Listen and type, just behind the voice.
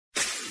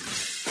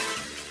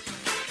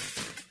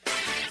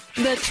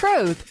The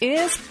Truth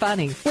is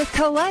Funny with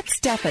Colette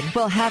Steffen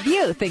will have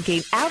you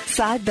thinking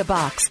outside the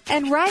box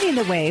and riding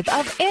the wave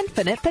of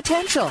infinite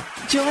potential.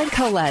 Join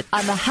Colette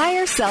on the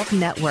Higher Self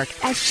Network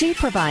as she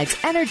provides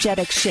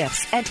energetic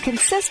shifts and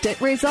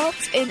consistent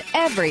results in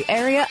every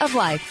area of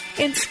life,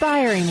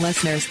 inspiring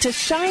listeners to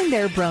shine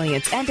their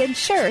brilliance and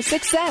ensure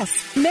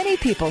success. Many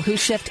people who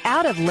shift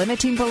out of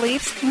limiting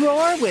beliefs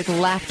roar with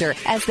laughter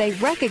as they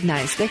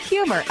recognize the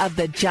humor of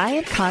the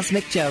giant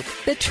cosmic joke.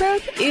 The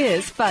truth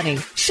is funny.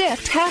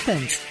 Shift happens.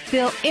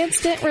 Feel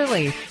instant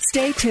relief.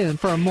 Stay tuned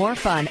for more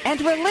fun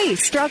and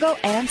release struggle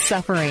and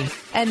suffering.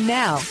 And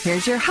now,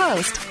 here's your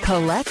host,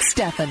 Colette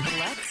Steffen.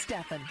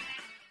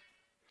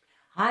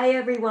 Hi,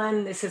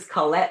 everyone. This is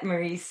Colette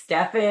Marie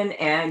Steffen,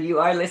 and you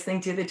are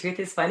listening to The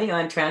Truth is Funny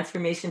on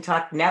Transformation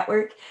Talk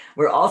Network.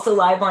 We're also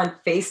live on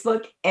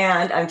Facebook,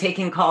 and I'm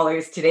taking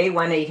callers today,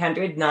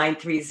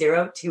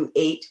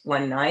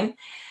 1-800-930-2819.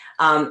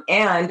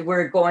 And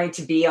we're going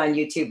to be on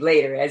YouTube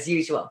later, as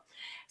usual.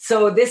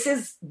 So this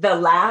is the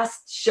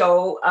last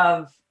show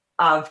of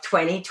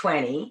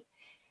 2020,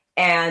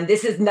 and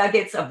this is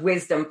Nuggets of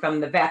Wisdom from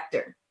the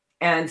Vector.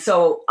 And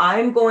so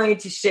I'm going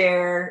to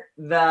share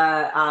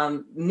the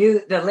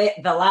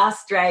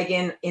last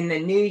dragon in the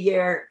new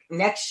year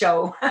next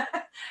show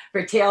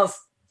for Tales.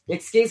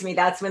 Excuse me,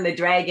 that's when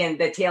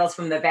the Tales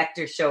from the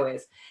Vector show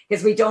is,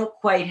 because we don't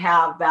quite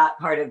have that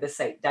part of the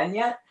site done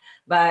yet.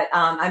 But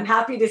I'm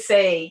happy to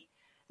say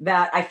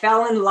that I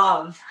fell in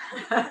love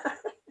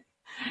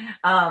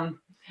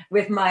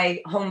with my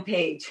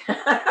homepage.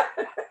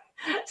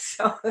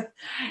 So,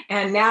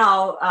 and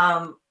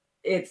now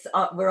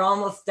we're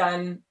almost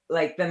done,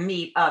 like the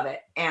meat of it.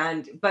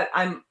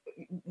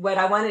 What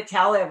I want to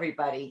tell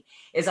everybody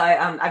is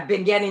I've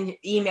been getting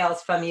emails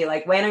from you,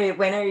 like, when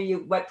are you,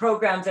 what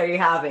programs are you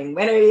having?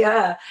 When are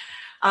you,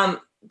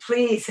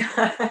 please,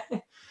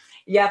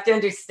 you have to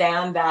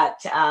understand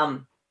that,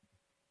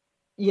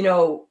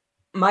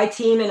 my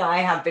team and I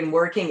have been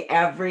working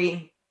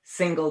every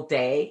single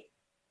day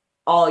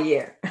all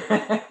year.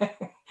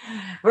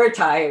 We're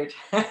tired.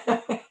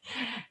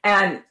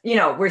 And,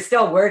 we're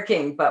still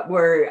working, but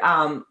we're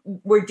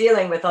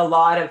dealing with a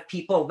lot of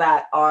people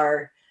that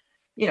are,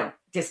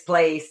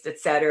 displaced,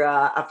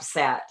 etc.,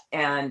 upset.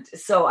 And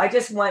so I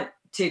just want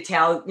to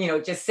tell,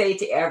 just say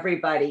to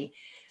everybody,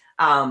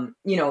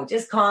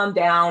 just calm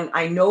down.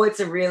 I know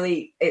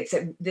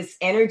this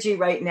energy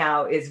right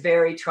now is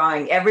very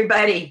trying.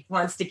 Everybody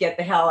wants to get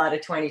the hell out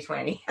of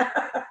 2020.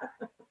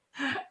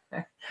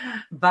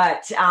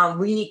 But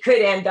we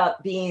could end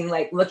up being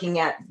like looking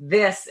at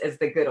this as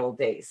the good old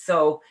days.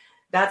 So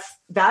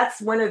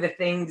that's one of the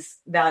things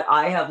that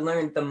I have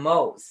learned the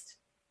most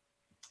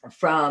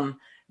from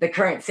the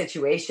current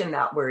situation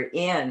that we're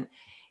in,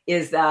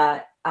 is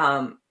that,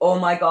 oh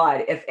my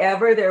God, if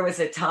ever there was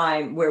a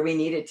time where we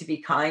needed to be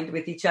kind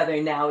with each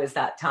other, now is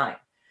that time.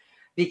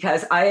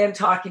 Because I am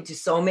talking to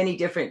so many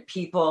different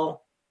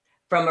people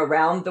from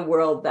around the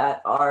world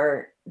that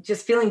are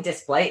just feeling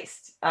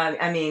displaced.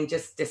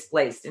 Just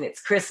displaced. And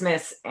it's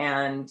Christmas,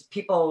 and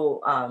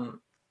people, I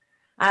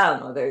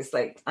don't know,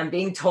 I'm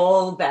being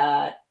told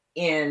that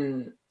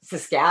in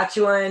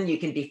Saskatchewan, you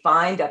can be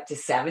fined up to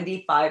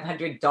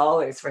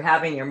 $7,500 for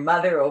having your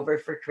mother over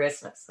for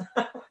Christmas.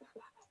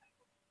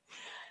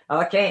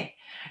 Okay.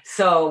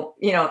 So,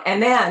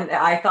 and then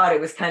I thought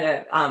it was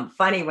kind of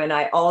funny when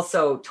I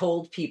also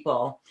told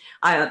people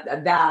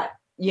that,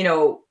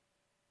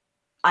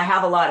 I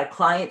have a lot of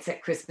clients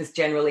at Christmas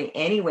generally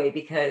anyway,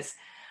 because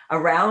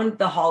around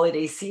the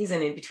holiday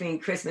season, in between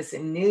Christmas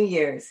and New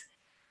Year's,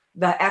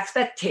 the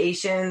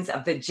expectations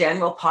of the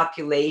general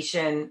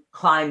population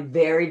climb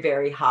very,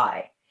 very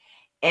high.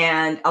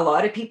 And a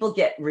lot of people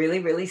get really,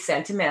 really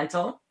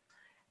sentimental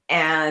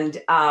and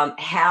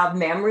have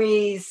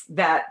memories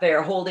that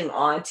they're holding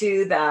on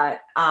to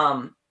that,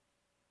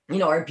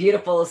 are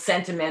beautiful,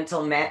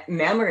 sentimental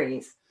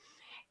memories.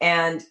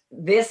 And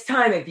this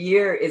time of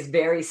year is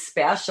very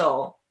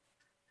special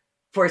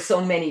for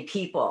so many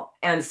people.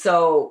 And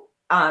so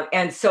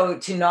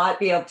to not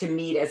be able to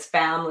meet as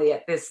family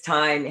at this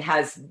time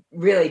has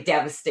really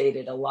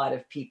devastated a lot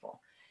of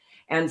people.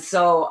 And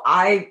so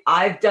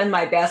I've done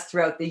my best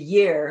throughout the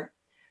year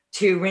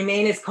to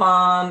remain as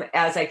calm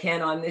as I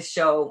can on this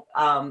show,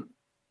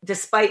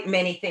 despite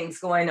many things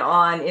going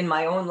on in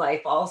my own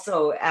life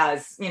also,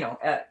 as,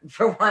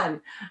 for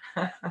one,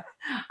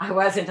 I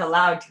wasn't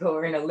allowed to go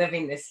earn a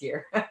living this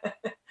year.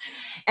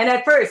 And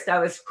at first I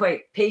was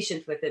quite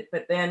patient with it.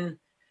 But then,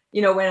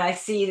 when I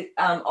see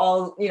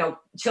all,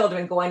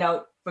 children going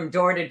out from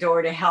door to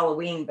door to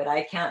Halloween, but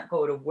I can't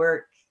go to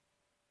work,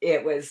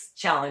 it was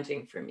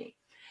challenging for me.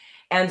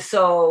 And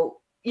so,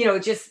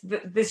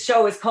 this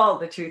show is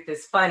called The Truth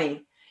is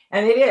Funny.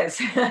 And it is.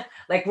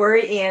 Like, we're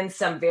in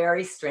some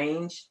very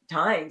strange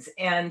times,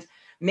 and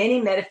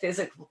many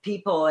metaphysical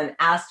people and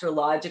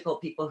astrological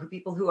people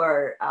who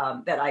are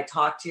that I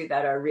talk to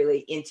that are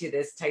really into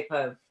this type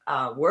of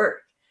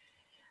work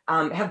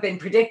have been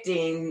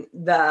predicting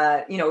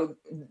that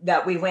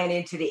we went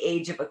into the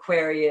age of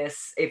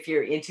Aquarius, if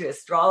you're into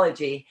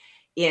astrology,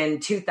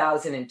 in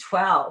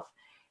 2012.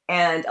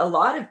 And a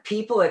lot of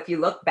people, if you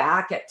look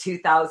back at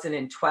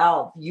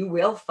 2012, you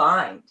will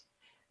find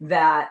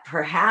that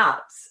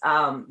perhaps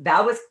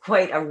that was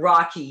quite a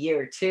rocky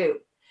year too.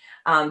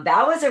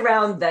 That was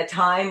around the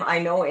time I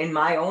know in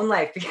my own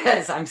life,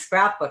 because I'm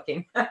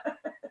scrapbooking.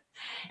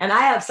 And I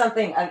have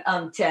something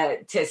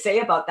to say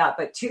about that.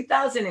 But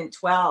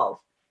 2012,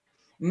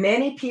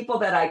 many people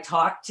that I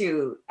talked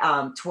to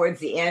towards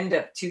the end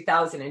of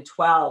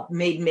 2012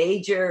 made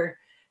major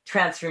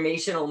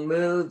transformational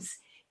moves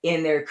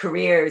in their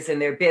careers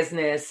and their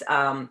business.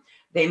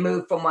 They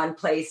moved from one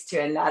place to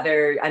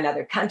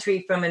another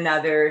country from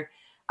another.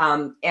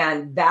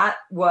 And that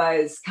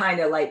was kind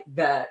of like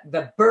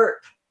the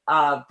birth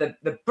of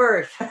the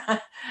birth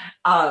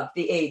of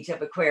the age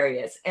of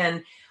Aquarius.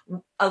 And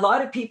a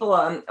lot of people,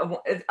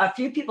 a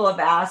few people have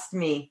asked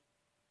me,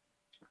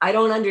 I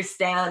don't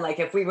understand, like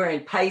if we were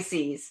in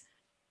Pisces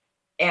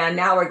and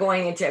now we're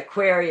going into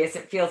Aquarius,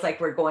 it feels like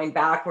we're going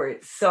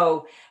backwards.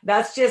 So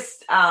that's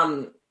just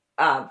from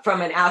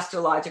an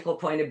astrological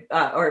point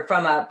of, or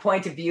from a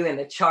point of view in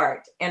the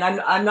chart. And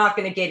I'm not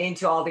going to get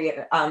into all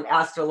the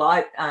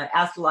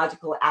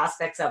astrological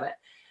aspects of it.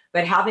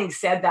 But having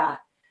said that,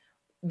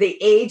 the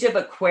age of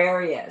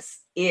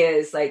Aquarius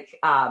is like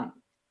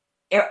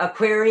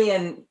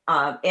Aquarian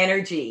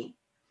energy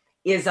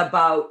is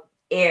about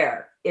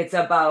air. It's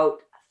about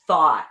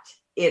thought.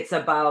 It's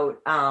about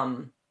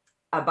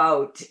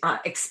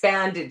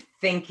expanded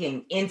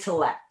thinking,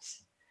 intellect,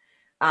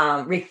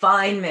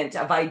 refinement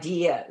of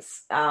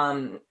ideas,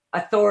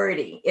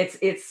 authority.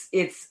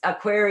 It's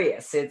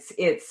Aquarius.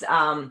 It's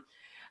a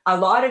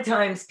lot of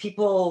times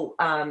people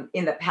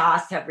in the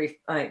past have,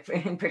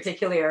 in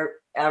particular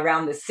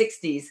around the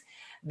 60s,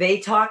 they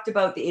talked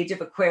about the age of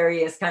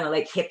Aquarius, kind of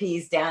like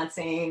hippies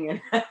dancing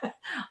and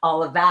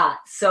all of that.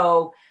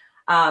 So,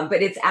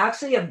 but it's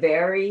actually a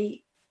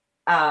very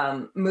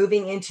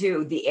moving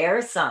into the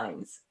air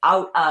signs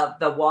out of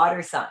the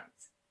water signs.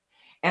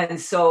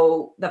 And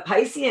so the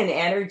Piscean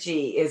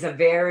energy is a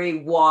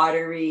very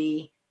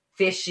watery,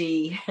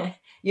 fishy,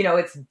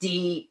 it's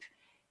deep,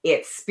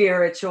 it's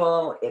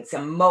spiritual, it's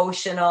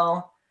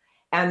emotional.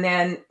 And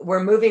then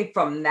we're moving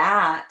from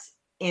that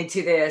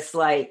into this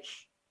like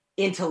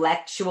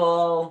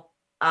intellectual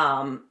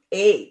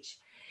age.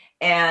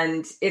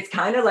 And it's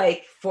kind of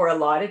like for a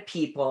lot of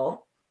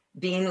people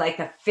being like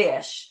a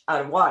fish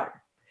out of water.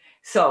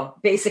 So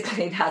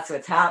basically that's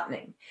what's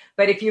happening.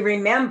 But if you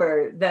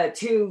remember,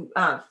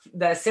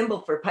 the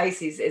symbol for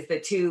Pisces is the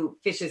two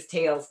fishes'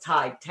 tails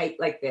tied tight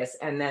like this,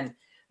 and then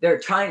they're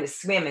trying to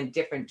swim in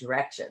different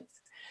directions.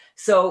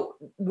 So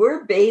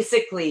we're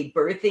basically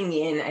birthing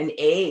in an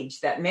age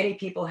that many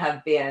people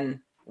have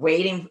been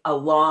waiting a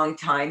long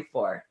time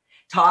for,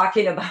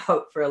 talking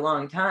about for a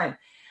long time.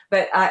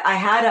 But I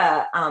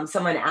had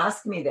someone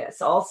ask me this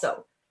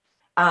also.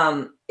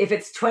 If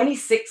it's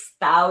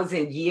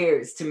 26,000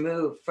 years to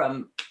move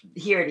from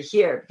here to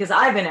here, because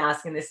I've been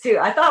asking this too.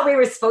 I thought we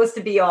were supposed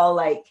to be all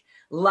like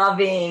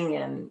loving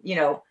and,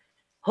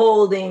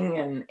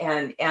 holding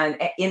and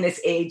in this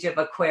age of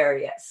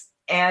Aquarius.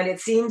 And it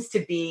seems to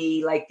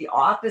be like the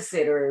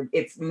opposite, or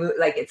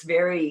it's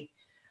very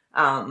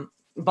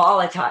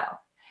volatile.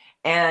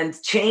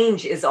 And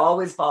change is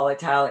always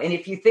volatile. And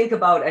if you think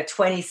about a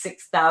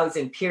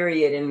 26,000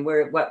 period and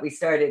what we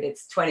started,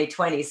 it's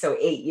 2020, so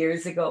 8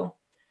 years ago.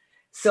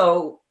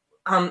 So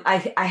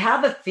I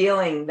have a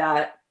feeling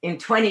that in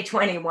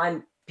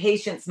 2021,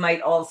 patience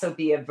might also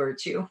be a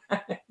virtue.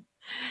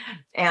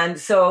 And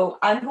so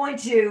I'm going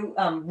to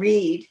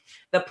read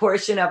the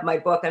portion of my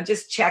book. I'm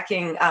just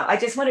checking. I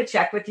just want to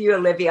check with you,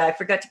 Olivia. I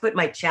forgot to put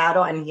my chat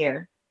on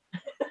here.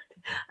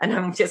 And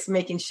I'm just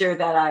making sure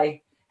that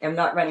I am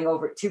not running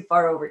too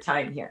far over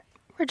time here.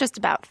 We're just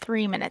about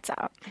 3 minutes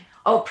out.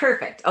 Oh,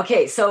 perfect.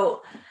 Okay.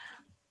 So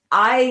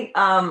I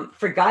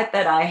forgot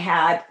that I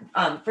had,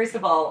 first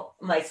of all,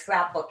 my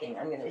scrapbooking.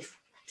 I'm going to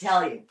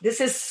tell you, this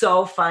is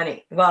so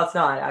funny. Well, it's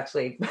not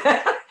actually.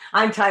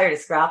 I'm tired of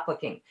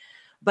scrapbooking.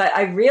 But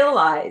I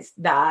realized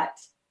that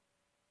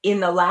in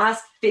the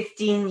last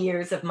 15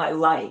 years of my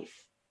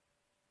life,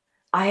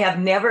 I have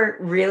never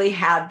really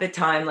had the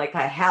time like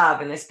I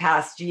have in this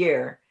past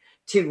year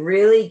to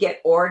really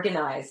get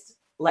organized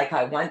like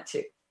I want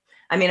to.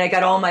 I mean, I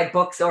got all my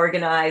books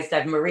organized.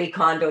 I've Marie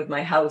Kondo'd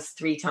my house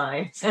 3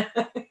 times.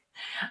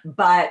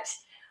 But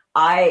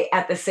I,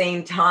 at the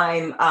same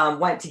time,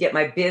 went to get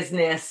my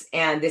business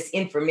and this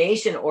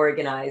information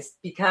organized,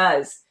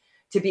 because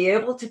to be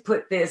able to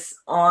put this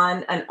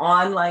on an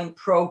online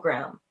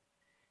program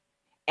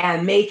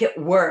and make it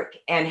work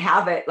and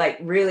have it like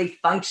really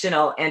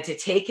functional and to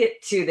take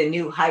it to the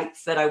new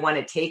heights that I want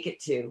to take it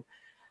to.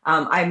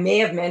 I may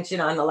have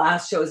mentioned on the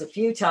last shows a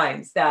few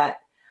times that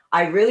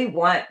I really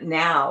want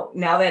now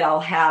that I'll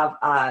have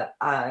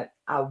a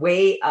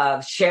way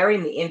of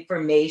sharing the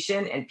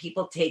information and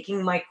people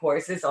taking my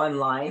courses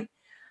online,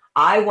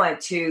 I want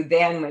to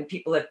then, when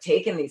people have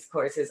taken these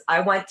courses,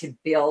 I want to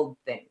build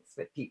things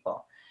with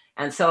people.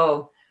 And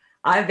so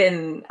I've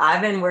been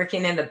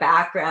working in the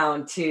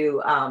background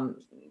to,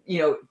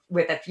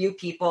 with a few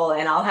people,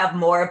 and I'll have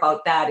more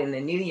about that in the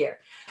new year.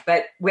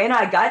 But when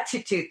I got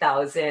to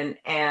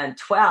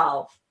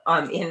 2012,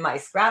 in my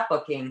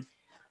scrapbooking,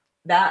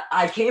 that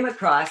I came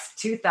across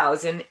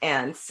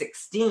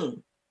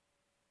 2016.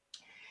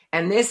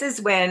 And this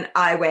is when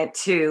I went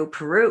to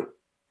Peru.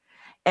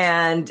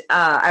 And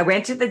I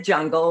went to the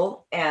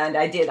jungle and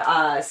I did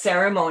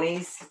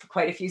ceremonies,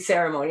 quite a few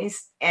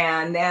ceremonies,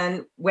 and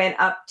then went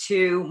up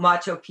to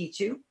Machu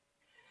Picchu.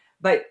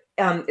 But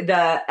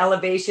the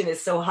elevation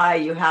is so high,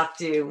 you have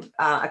to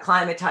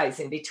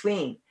acclimatize in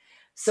between.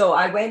 So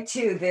I went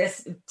to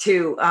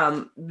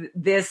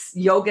this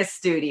yoga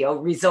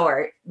studio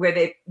resort where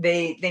they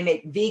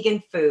make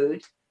vegan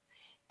food.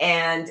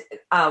 And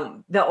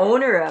the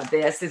owner of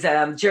this is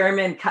a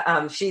German.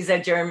 She's a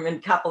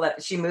German couple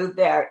that she moved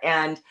there.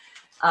 And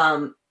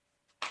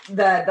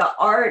the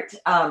art,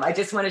 I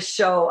just want to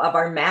show of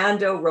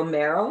Armando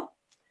Romero.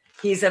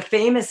 He's a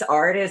famous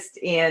artist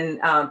in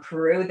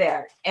Peru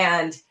there.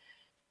 And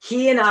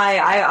he and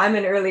I'm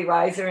an early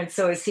riser, and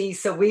so is he.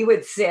 So we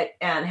would sit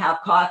and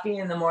have coffee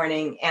in the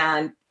morning.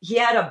 And he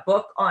had a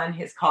book on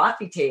his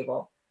coffee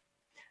table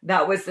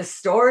that was the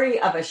story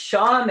of a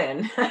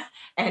shaman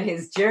and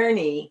his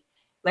journey.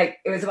 Like,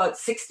 it was about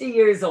 60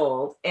 years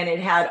old, and it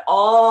had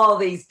all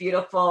these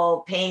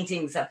beautiful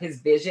paintings of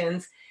his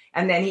visions.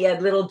 And then he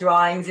had little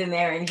drawings in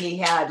there, and he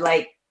had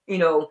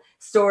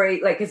story,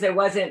 because there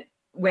wasn't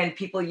when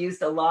people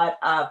used a lot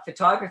of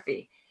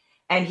photography.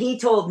 And he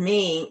told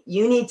me,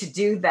 you need to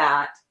do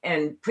that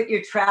and put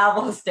your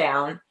travels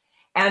down,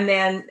 and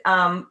then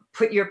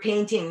put your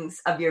paintings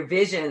of your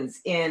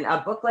visions in a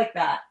book like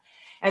that.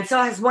 And so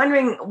I was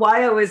wondering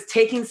why I was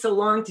taking so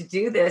long to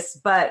do this,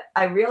 but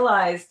I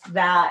realized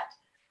that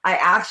I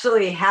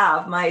actually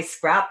have my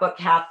scrapbook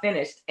half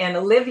finished. And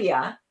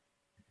Olivia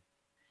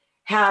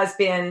has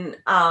been,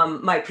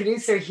 my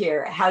producer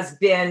here, has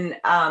been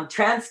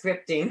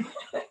transcripting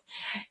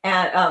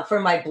and for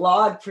my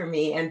blog for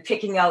me and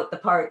picking out the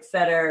parts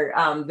that are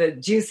the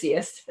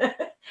juiciest.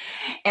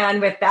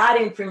 And with that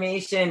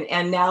information,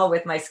 and now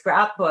with my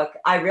scrapbook,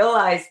 I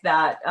realized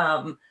that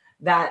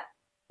that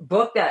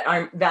book that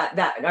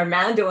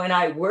Armando and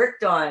I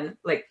worked on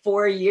like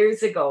 4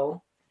 years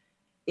ago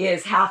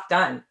is half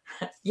done.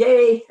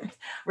 Yay.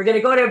 We're going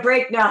to go to a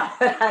break now.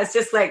 I was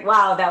just like,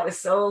 wow, that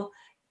was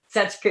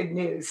such good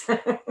news.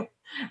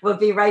 We'll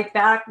be right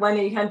back.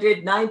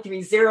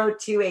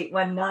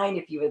 1-800-930-2819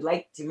 if you would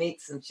like to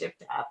make some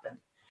shift happen.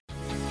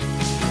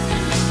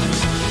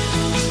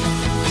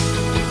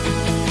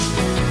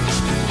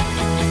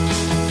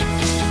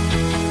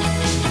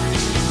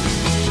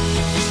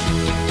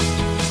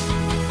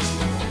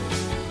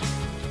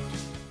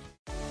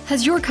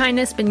 Has your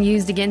kindness been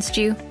used against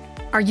you?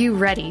 Are you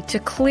ready to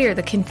clear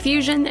the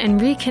confusion and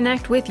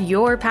reconnect with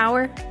your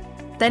power?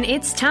 Then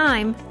it's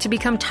time to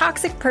become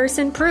toxic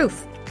person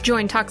proof.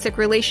 Join toxic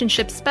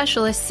relationship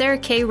specialist Sarah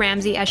K.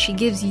 Ramsey as she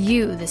gives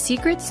you the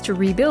secrets to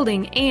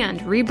rebuilding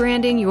and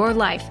rebranding your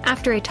life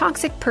after a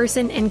toxic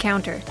person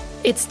encounter.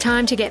 It's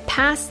time to get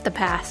past the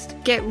past,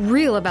 get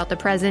real about the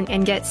present,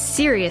 and get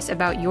serious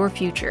about your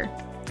future.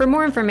 For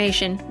more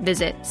information,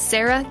 visit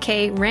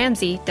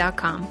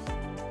sarahkramsey.com.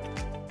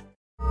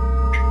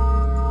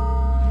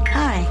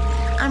 Hi,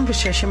 I'm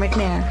Patricia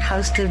McNair,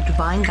 host of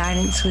Divine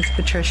Guidance with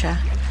Patricia,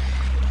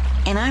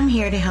 and I'm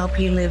here to help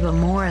you live a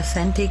more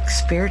authentic,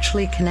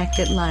 spiritually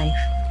connected life.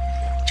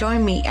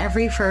 Join me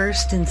every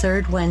first and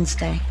third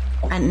Wednesday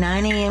at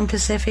 9 a.m.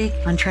 Pacific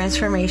on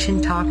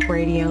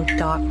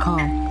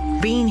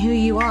TransformationTalkRadio.com. Being who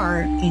you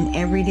are in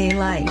everyday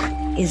life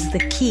is the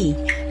key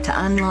to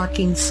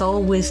unlocking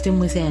soul wisdom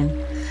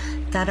within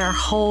that our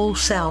whole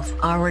self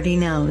already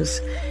knows.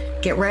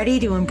 Get ready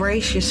to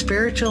embrace your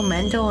spiritual,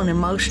 mental, and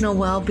emotional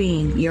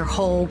well-being, your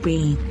whole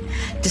being.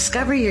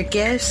 Discover your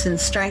gifts and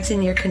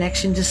strengthen your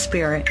connection to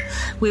spirit.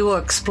 We will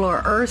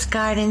explore earth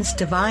guidance,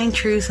 divine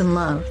truth and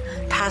love,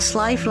 past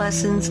life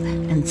lessons,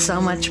 and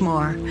so much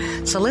more.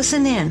 So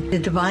listen in to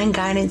Divine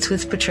Guidance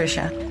with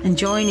Patricia and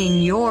join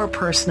in your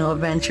personal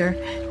adventure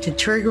to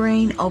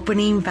triggering,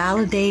 opening,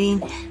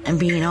 validating, and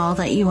being all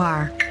that you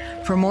are.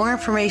 For more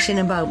information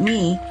about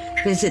me,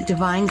 visit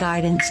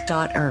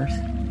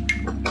divineguidance.earth.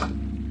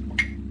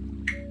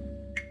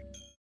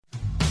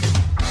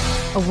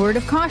 A word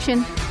of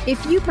caution: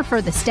 if you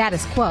prefer the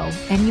status quo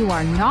and you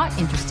are not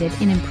interested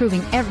in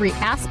improving every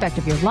aspect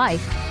of your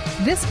life,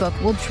 this book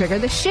will trigger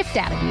the shift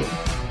out of you.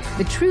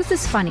 The Truth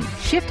is Funny,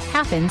 Shift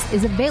Happens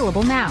is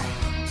available now.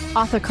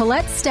 Author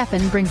Colette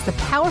Steffen brings the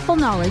powerful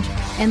knowledge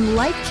and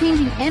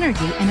life-changing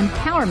energy and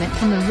empowerment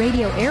from the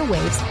radio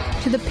airwaves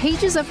to the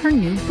pages of her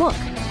new book.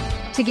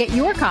 To get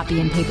your copy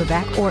in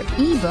paperback or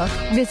ebook,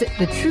 visit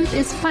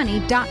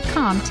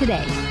thetruthisfunny.com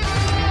today.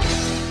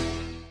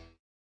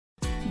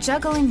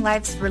 Juggling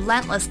life's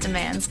relentless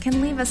demands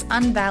can leave us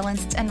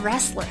unbalanced and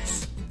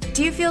restless.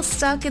 Do you feel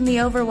stuck in the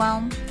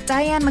overwhelm?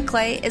 Diane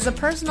McClay is a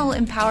personal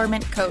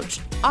empowerment coach,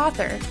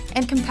 author,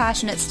 and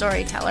compassionate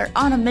storyteller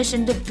on a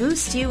mission to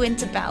boost you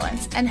into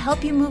balance and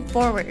help you move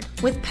forward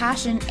with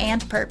passion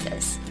and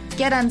purpose.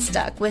 Get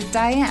unstuck with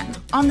Diane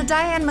on The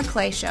Diane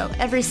McClay Show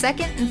every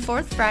second and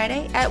fourth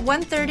Friday at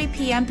 1:30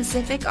 p.m.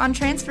 Pacific on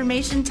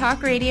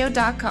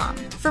TransformationTalkRadio.com.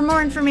 For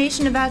more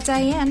information about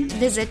Diane,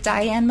 visit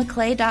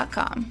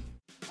DianeMcClay.com.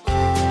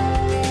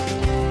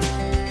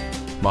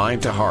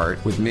 Mind to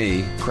Heart with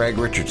me, Craig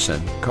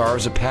Richardson,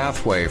 carves a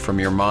pathway from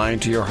your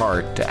mind to your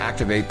heart to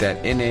activate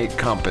that innate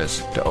compass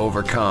to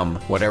overcome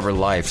whatever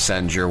life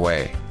sends your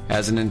way.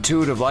 As an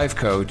intuitive life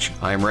coach,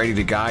 I am ready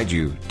to guide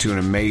you to an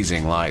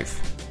amazing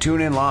life.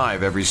 Tune in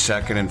live every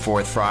second and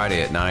fourth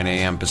Friday at 9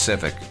 a.m.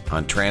 Pacific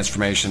on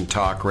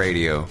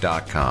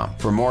TransformationTalkRadio.com.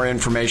 For more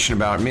information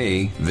about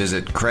me,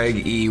 visit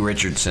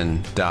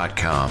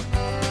CraigERichardson.com.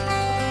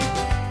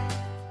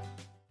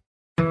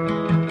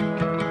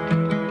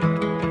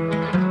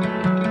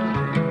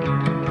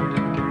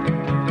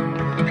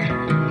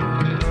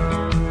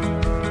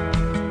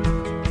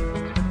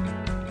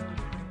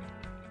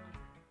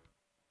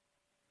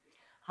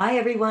 Hi,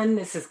 everyone.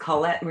 This is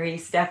Colette Marie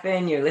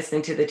Steffen. You're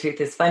listening to The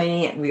Truth is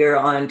Funny. We are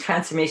on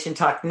Transformation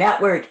Talk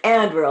Network,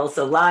 and we're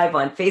also live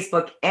on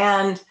Facebook,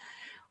 and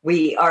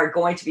we are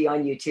going to be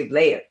on YouTube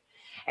later.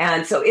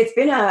 And so it's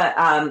been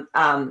a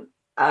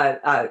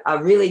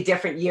really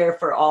different year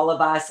for all of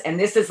us. And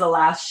this is the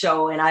last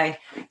show. And I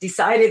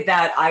decided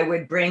that I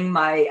would bring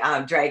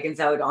my dragons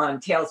out on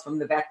Tales from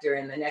the Vector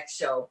in the next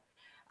show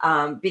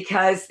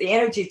because the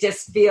energy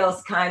just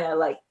feels kind of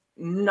like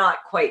not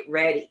quite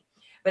ready.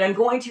 But I'm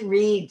going to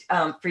read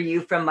for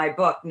you from my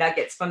book,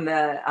 Nuggets from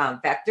the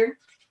Vector.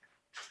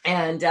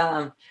 And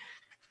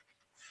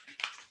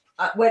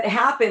what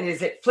happened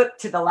is it flipped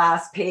to the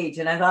last page.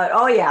 And I thought,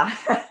 oh, yeah.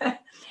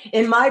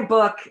 In my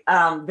book,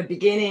 the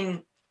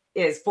beginning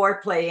is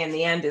foreplay and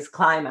the end is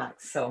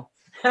climax. So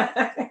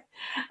the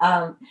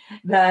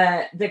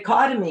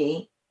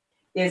dichotomy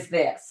is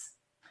this.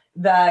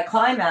 The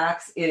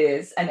climax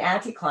is an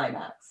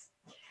anticlimax.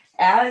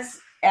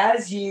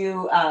 As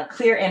you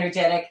clear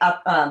energetic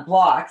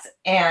blocks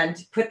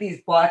and put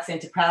these blocks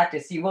into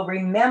practice, you will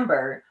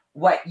remember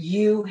what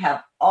you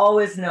have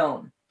always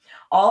known.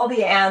 All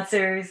the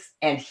answers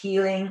and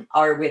healing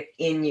are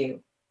within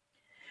you.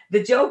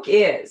 The joke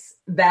is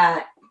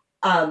that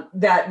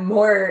the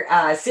more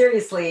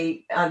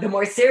seriously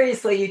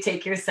you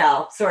take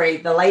yourself, sorry,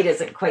 the light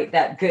isn't quite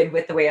that good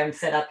with the way I'm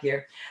set up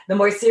here. The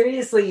more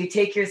seriously you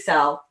take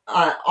yourself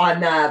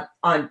on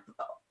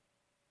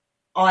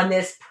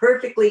this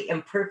perfectly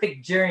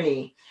imperfect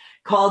journey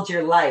called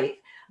your life,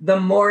 the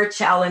more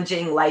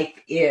challenging life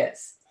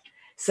is.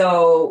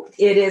 So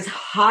it is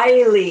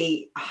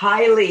highly,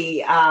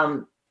 highly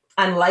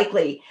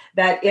unlikely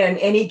that in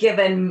any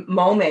given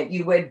moment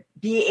you would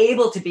be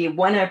able to be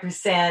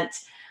 100%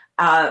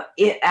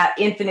 at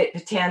infinite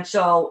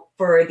potential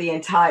for the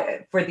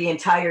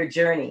entire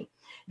journey.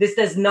 This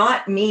does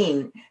not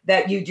mean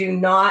that you do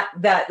not,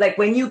 that like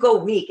when you go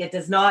weak, it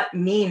does not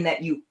mean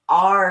that you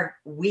are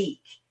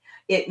weak.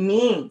 It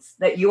means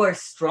that you are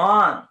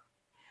strong.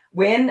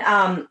 When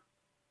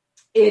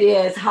it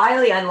is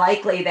highly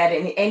unlikely that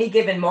in any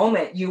given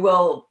moment you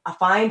will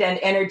find an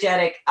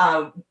energetic,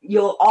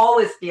 you'll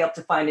always be able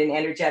to find an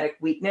energetic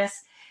weakness.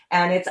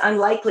 And it's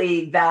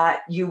unlikely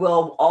that you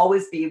will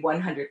always be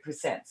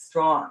 100%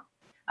 strong.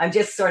 I'm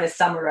just sort of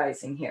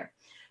summarizing here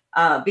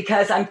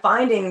because I'm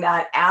finding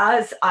that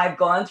as I've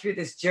gone through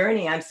this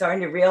journey, I'm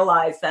starting to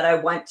realize that I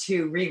want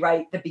to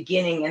rewrite the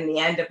beginning and the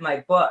end of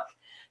my book,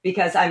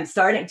 because I'm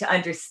starting to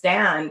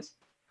understand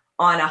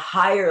on a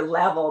higher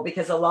level,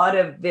 because a lot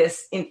of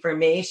this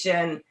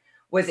information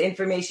was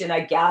information I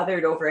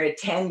gathered over a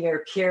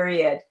 10-year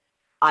period.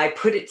 I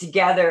put it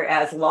together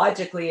as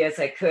logically as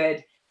I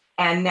could.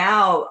 And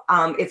now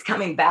it's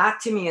coming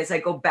back to me as I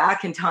go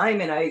back in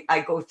time and I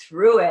go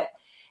through it.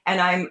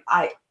 And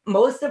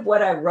most of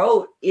what I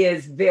wrote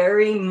is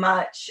very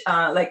much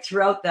like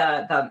throughout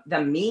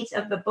the meat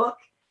of the book.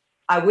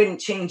 I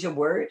wouldn't change a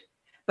word,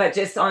 but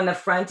just on the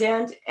front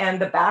end and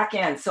the back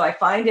end. So I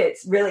find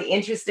it's really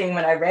interesting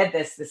when I read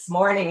this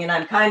morning, and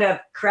I'm kind of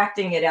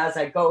correcting it as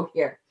I go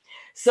here.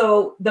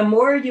 So the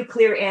more you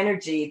clear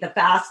energy, the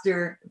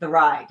faster the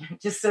ride,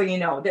 just so you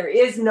know.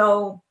 There's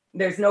no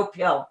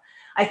pill.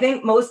 I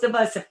think most of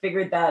us have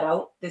figured that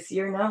out this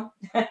year now.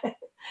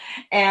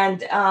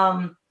 And,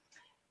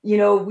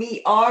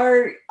 you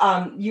are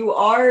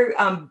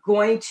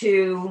going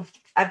to,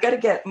 I've got to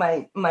get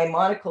my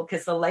monocle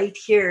because the light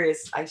here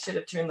is, I should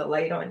have turned the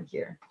light on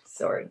here.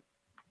 Sorry.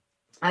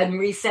 I'm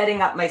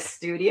resetting up my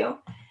studio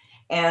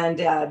and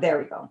there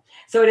we go.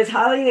 So it is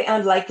highly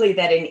unlikely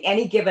that in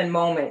any given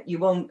moment you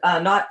will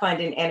not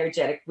find an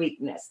energetic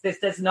weakness. This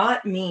does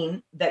not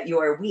mean that you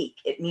are weak.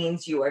 It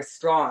means you are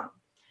strong.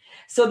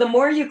 So the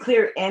more you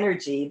clear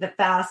energy, the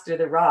faster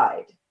the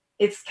ride.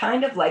 It's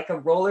kind of like a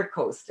roller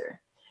coaster.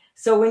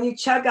 So when you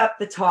chug up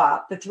the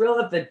top, the thrill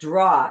of the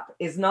drop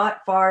is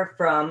not far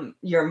from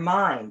your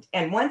mind.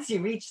 And once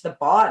you reach the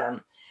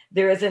bottom,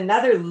 there is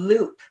another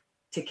loop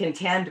to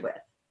contend with.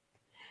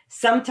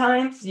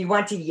 Sometimes you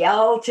want to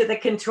yell to the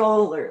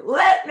controller,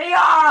 "Let me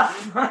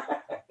off!"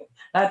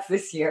 That's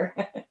this year.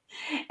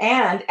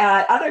 And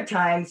at other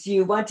times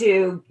you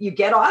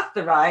get off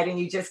the ride and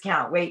you just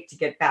can't wait to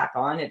get back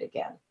on it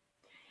again.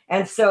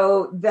 And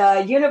so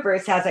the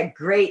universe has a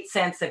great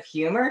sense of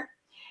humor.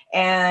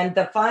 And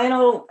the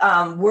final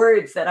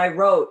words that I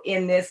wrote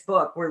in this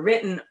book were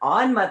written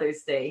on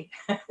Mother's Day.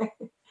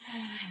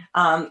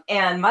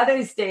 And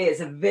Mother's Day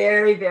is a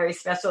very, very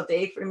special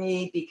day for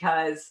me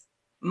because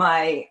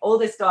my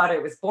oldest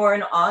daughter was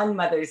born on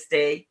Mother's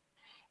Day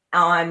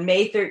on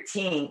May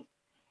 13th.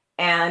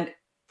 And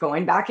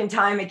going back in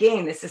time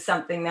again, this is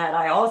something that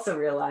I also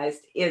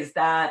realized is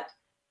that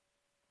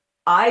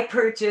I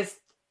purchased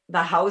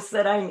the house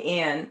that I'm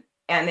in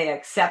and they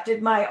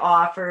accepted my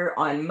offer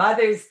on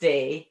Mother's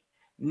Day,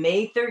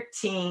 May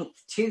 13th,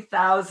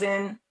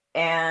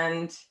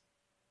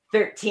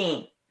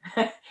 2013.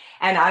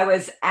 And I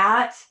was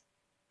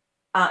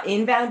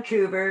in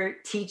Vancouver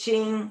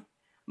teaching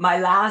my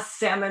last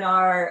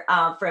seminar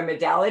for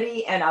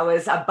modality, and I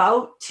was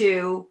about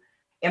to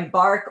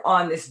embark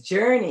on this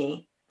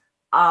journey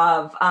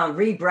of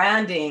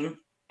rebranding.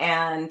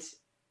 And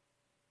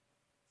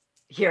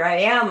here I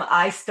am.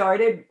 I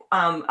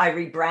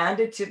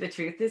rebranded to The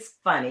Truth is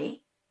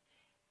Funny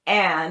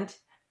and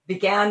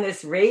began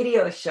this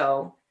radio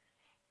show.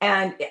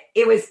 And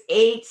it was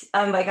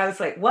I was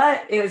like,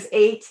 what? It was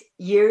 8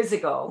 years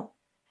ago.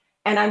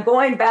 And I'm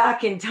going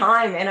back in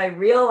time and I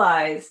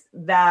realized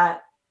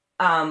that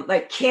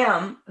like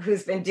Kim,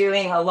 who's been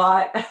doing a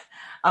lot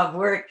of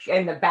work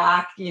in the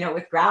back,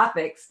 with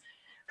graphics,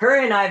 her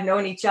and I have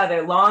known each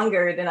other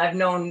longer than I've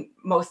known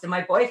most of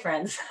my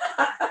boyfriends.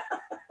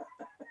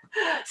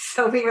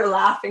 So we were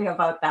laughing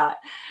about that.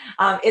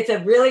 It's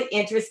a really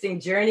interesting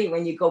journey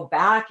when you go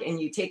back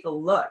and you take a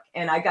look.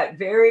 And I got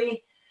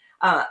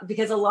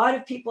because a lot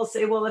of people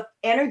say, well, if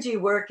energy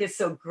work is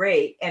so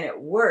great and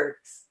it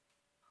works,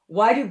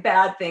 why do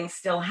bad things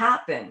still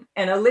happen?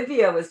 And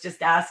Olivia was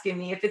just asking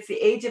me, if it's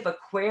the age of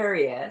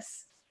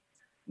Aquarius,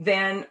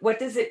 then what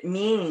does it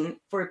mean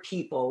for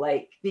people?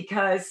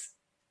 Because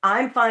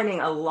I'm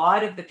finding a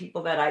lot of the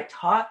people that I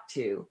talk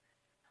to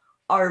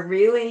are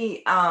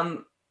really,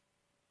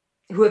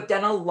 who have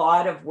done a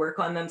lot of work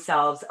on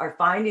themselves, are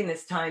finding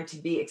this time to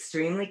be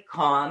extremely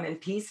calm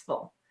and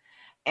peaceful.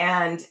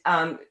 And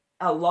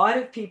a lot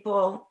of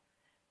people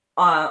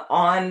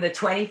on the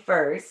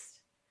 21st,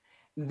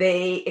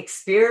 they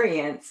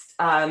experienced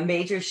a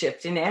major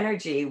shift in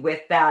energy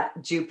with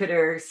that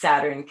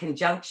Jupiter-Saturn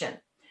conjunction.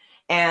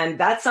 And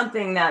that's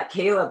something that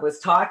Caleb was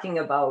talking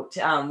about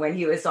when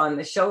he was on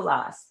the show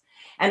last.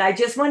 And I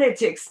just wanted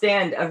to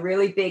extend a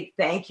really big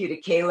thank you to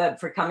Caleb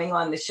for coming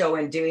on the show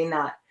and doing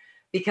that.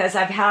 Because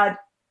I've had,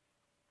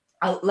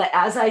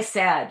 as I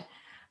said,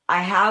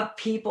 I have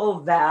people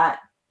that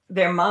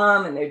their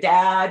mom and their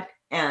dad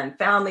and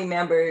family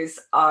members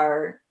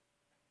are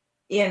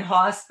in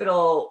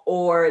hospital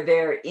or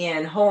they're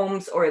in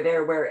homes or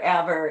they're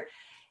wherever,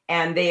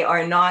 and they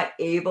are not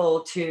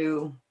able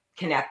to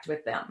connect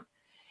with them.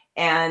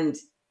 And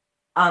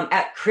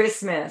at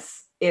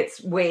Christmas,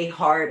 it's way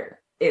harder.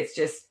 It's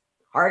just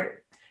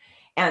harder.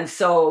 And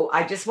so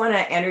I just want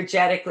to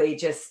energetically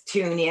just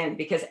tune in,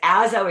 because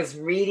as I was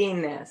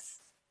reading this,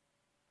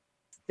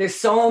 there's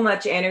so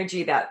much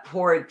energy that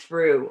poured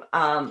through.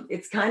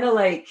 It's kind of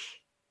like,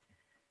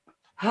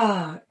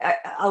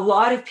 a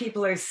lot of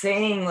people are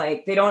saying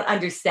they don't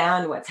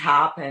understand what's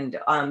happened.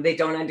 They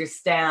don't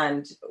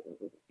understand,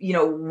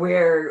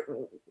 where,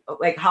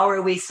 how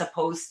are we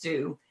supposed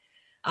to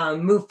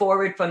move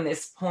forward from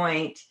this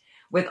point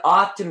with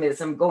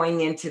optimism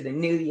going into the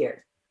new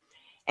year.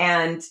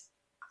 And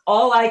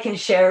all I can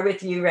share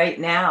with you right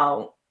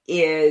now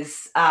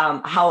is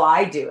how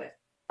I do it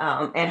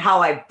and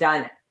how I've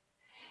done it.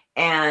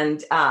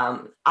 And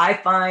I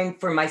find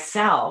for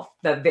myself,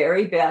 the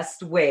very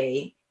best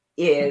way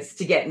is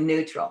to get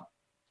neutral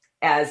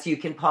as you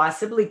can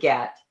possibly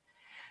get,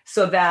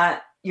 so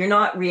that you're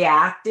not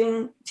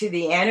reacting to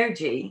the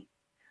energy.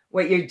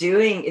 What you're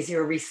doing is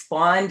you're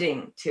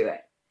responding to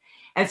it.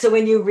 And so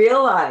when you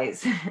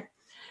realize,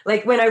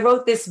 when I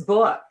wrote this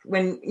book,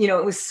 when,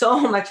 it was so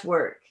much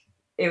work,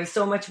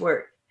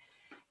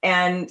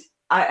 and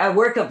a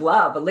work of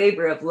love, a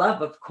labor of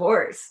love, of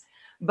course,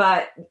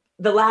 but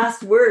the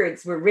last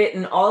words were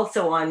written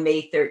also on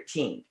May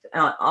 13th.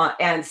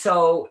 And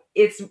so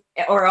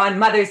or on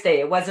Mother's Day.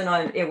 It wasn't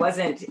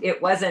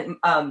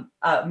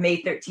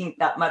May 13th,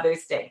 that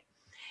Mother's Day.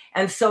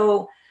 And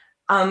so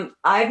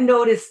I've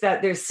noticed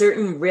that there's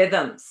certain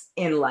rhythms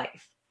in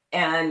life,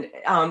 and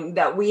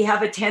that we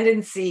have a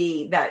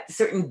tendency that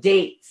certain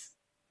dates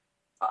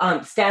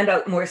stand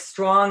out more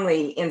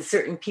strongly in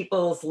certain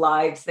people's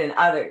lives than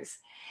others.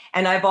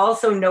 And I've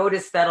also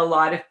noticed that a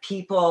lot of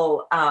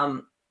people,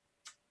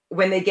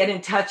 when they get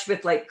in touch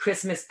with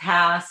Christmas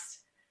past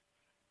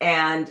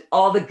and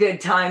all the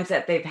good times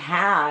that they've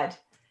had,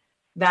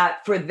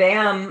 that for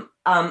them,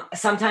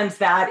 sometimes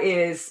that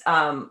is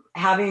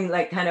having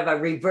kind of a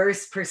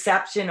reverse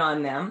perception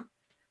on them.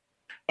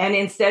 And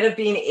instead of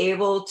being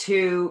able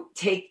to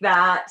take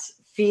that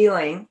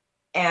feeling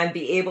and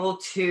be able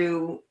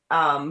to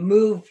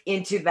move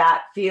into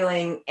that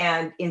feeling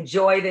and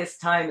enjoy this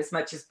time as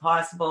much as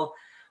possible,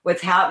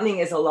 what's happening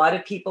is a lot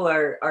of people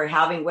are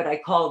having what I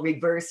call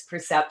reverse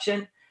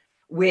perception,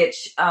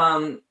 which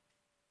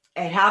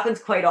it happens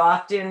quite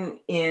often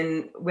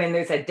when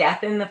there's a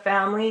death in the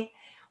family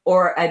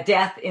or a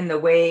death in the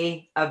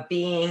way of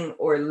being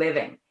or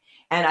living.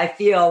 And I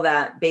feel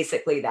that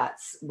basically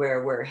that's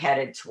where we're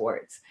headed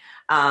towards.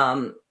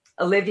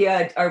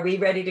 Olivia, are we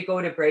ready to go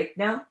to break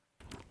now?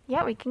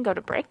 Yeah, we can go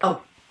to break.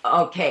 Oh,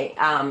 okay.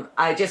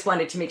 I just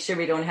wanted to make sure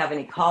we don't have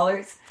any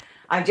callers.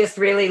 I just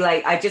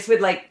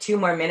would like 2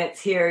 more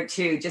minutes here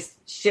to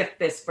just shift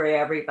this for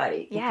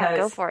everybody. Yeah,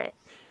 go for it.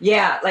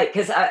 Yeah,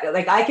 because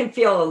I can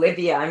feel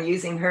Olivia. I'm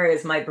using her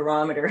as my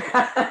barometer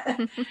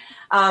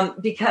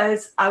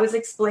because I was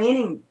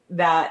explaining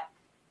that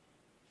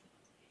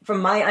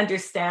from my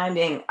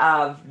understanding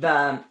of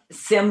the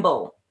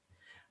symbol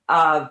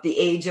of the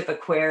age of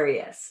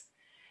Aquarius,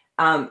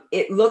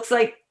 it looks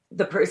like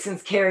the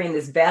person's carrying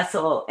this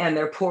vessel and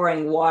they're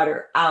pouring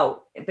water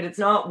out, but it's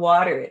not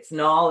water, it's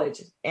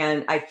knowledge.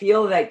 And I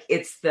feel like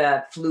it's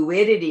the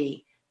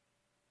fluidity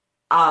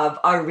of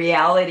our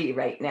reality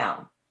right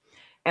now.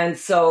 And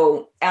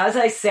so, as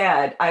I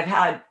said,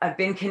 I've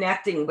been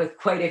connecting with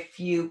quite a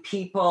few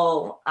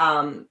people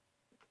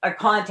are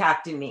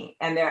contacting me,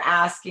 and they're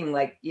asking,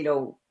 like,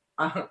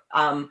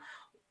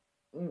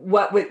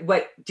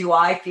 what do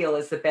I feel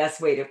is the best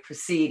way to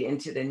proceed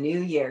into the new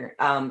year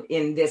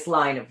in this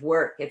line of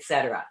work,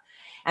 etc.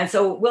 And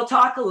so we'll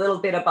talk a little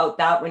bit about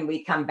that when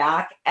we come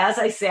back. As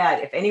I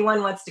said, if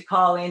anyone wants to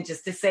call in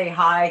just to say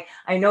hi,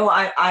 I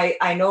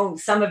know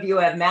some of you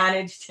have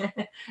managed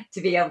to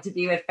be able to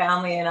be with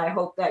family, and I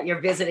hope that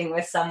you're visiting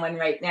with someone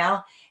right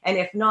now. And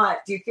if not,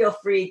 do feel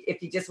free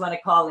if you just want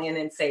to call in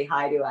and say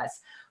hi to us.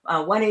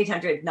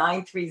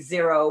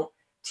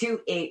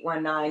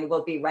 1-800-930-2819.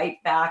 We'll be right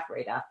back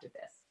right after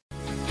this.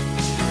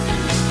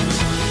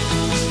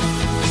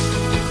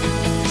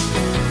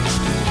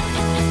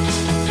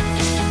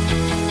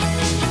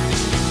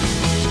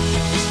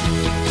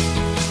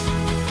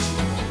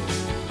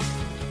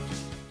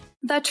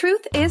 The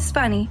Truth is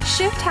Funny.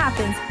 Shift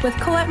Happens with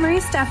Colette Marie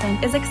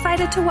Steffen is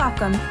excited to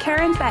welcome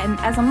Karen Benton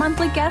as a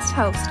monthly guest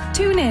host.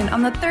 Tune in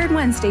on the third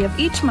Wednesday of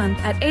each month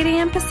at 8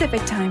 a.m.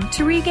 Pacific Time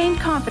to regain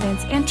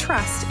confidence and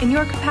trust in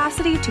your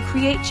capacity to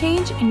create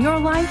change in your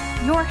life,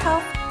 your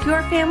health,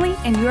 your family,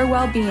 and your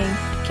well-being.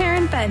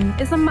 Karen Benton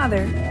is a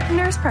mother,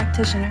 nurse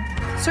practitioner,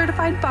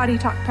 certified body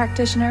talk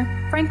practitioner,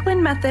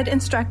 Franklin Method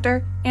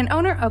instructor, and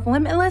owner of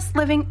Limitless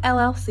Living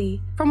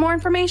LLC. For more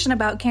information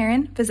about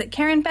Karen, visit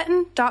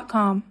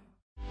KarenBenton.com.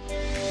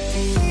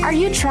 Are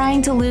you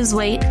trying to lose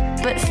weight,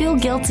 but feel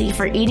guilty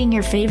for eating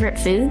your favorite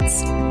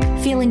foods?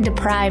 Feeling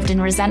deprived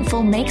and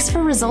resentful makes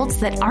for results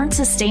that aren't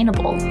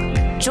sustainable.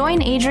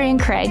 Join Adrienne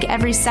Craig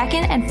every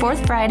second and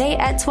fourth Friday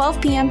at 12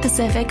 p.m.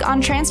 Pacific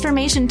on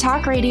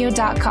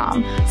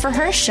TransformationTalkRadio.com for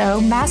her show,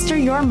 Master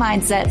Your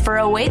Mindset for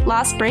a Weight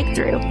Loss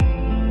Breakthrough.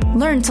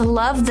 Learn to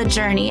love the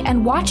journey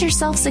and watch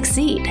yourself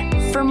succeed.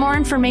 For more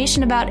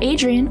information about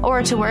Adrienne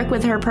or to work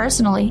with her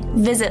personally,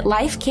 visit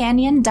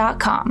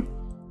lifecanyon.com.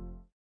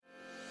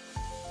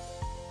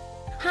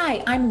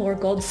 Hi, I'm Laura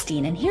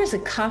Goldstein, and here's a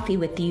Coffee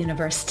with the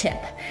Universe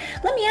tip.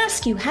 Let me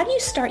ask you, how do you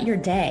start your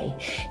day?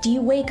 Do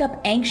you wake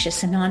up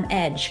anxious and on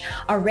edge,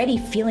 already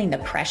feeling the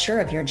pressure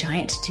of your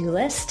giant to-do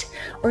list?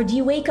 Or do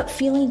you wake up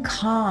feeling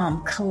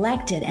calm,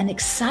 collected, and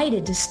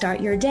excited to start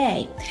your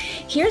day?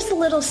 Here's the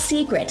little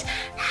secret.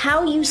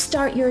 How you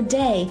start your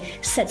day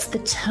sets the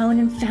tone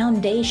and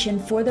foundation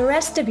for the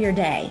rest of your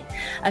day.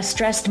 A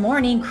stressed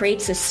morning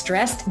creates a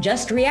stressed,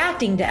 just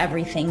reacting to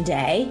everything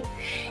day.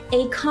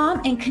 A calm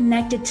and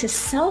connected to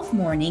self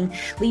morning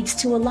leads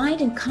to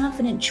aligned and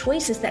confident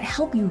choices that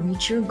help you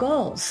reach your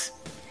goals.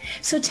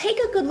 So take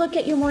a good look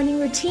at your morning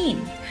routine.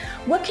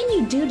 What can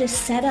you do to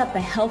set up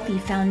a healthy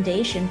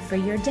foundation for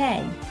your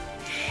day?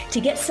 To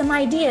get some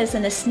ideas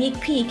and a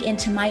sneak peek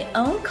into my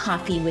own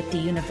Coffee with the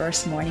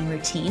Universe morning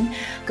routine,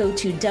 go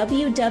to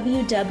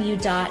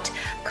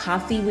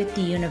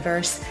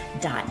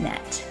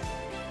www.coffeewiththeuniverse.net.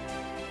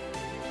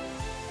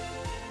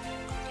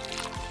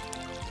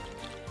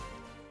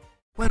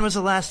 When was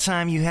the last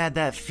time you had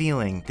that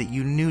feeling that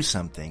you knew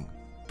something,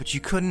 but you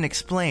couldn't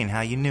explain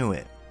how you knew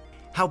it?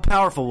 How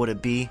powerful would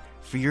it be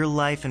for your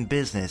life and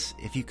business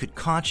if you could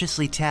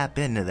consciously tap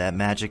into that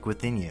magic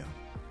within you?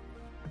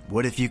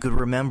 What if you could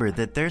remember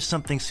that there's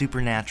something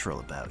supernatural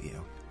about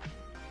you?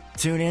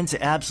 Tune in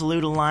to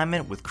Absolute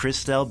Alignment with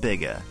Christelle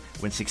Biga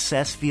when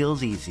success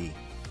feels easy.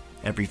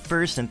 Every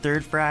first and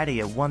third Friday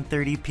at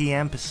 1:30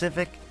 p.m.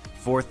 Pacific,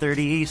 4:30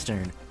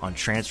 Eastern on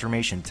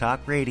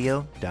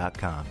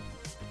TransformationTalkRadio.com.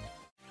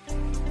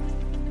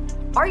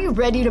 Are you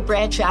ready to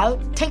branch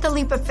out? Take a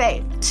leap of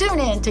faith. Tune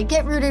in to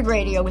Get Rooted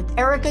Radio with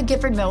Erica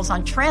Gifford Mills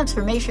on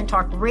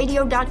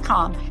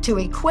TransformationTalkRadio.com to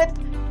equip,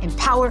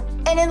 empower,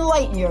 and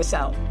enlighten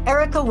yourself.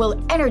 Erica will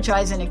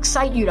energize and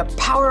excite you to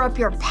power up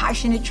your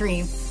passionate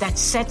dream that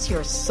sets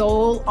your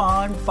soul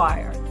on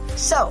fire.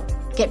 So,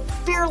 get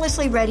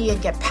fearlessly ready and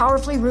get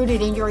powerfully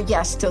rooted in your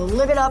yes to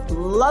live it up,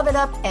 love it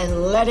up,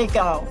 and let it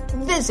go.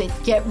 Visit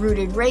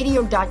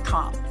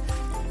GetRootedRadio.com.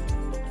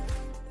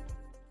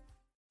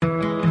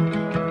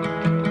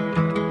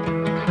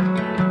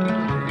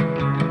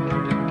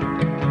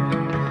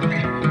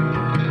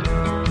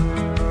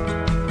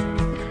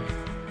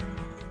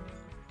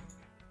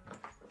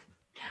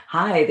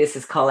 Hi, this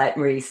is Colette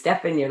Marie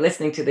Steffen. You're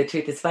listening to The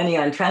Truth is Funny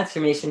on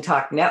Transformation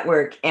Talk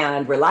Network,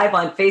 and we're live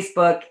on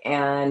Facebook,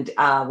 and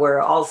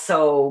we're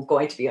also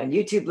going to be on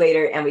YouTube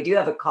later, and we do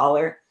have a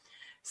caller.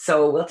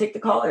 So we'll take the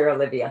caller,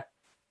 Olivia.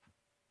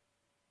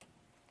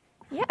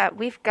 Yeah,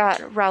 we've got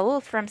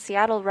Raul from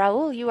Seattle.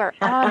 Raul, you are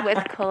on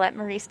with Colette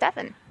Marie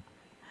Steffen.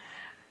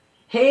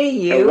 Hey,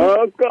 you.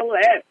 Hello,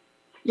 Colette.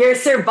 You're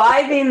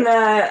surviving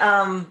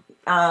the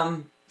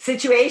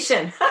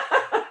situation.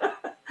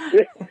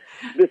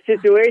 The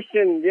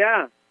situation,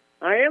 yeah.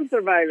 I am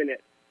surviving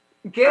it.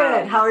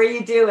 Good. How are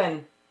you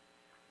doing?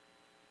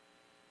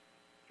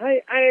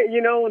 I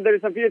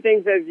there's a few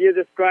things as you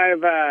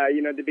describe,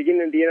 the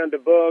beginning and the end of the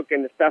book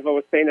and the stuff I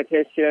was paying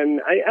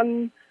attention.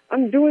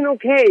 I'm doing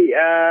okay.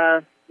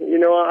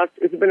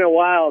 It's been a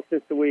while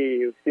since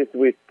we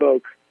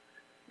spoke.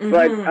 Mm-hmm.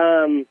 But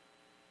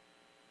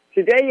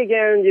today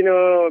again,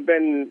 I've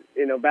been,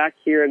 back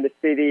here in the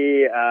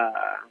city,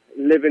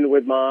 living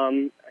with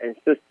mom and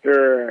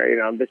sister.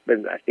 I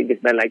think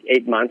it's been like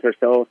 8 months or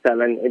so,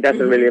 7. It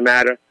doesn't really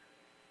matter.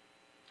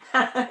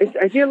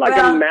 I feel like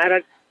I'm mad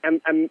at.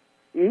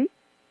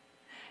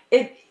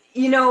 It.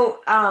 In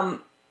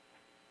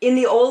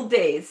the old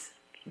days,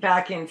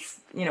 back in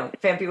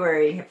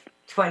February of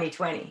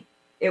 2020,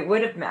 it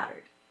would have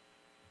mattered.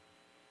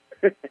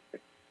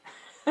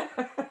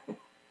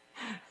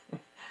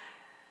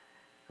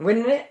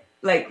 Wouldn't it?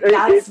 Like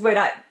that's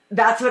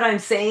what I'm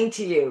saying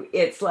to you.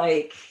 It's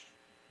like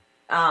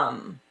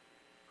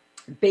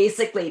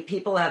basically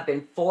people have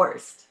been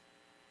forced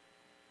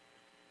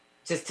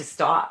just to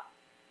stop.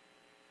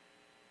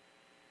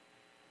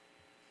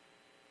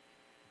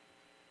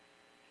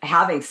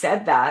 Having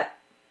said that,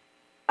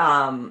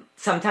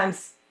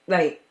 sometimes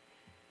like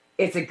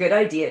it's a good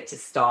idea to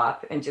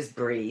stop and just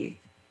breathe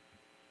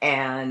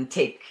and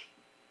take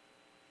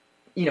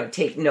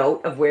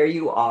note of where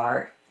you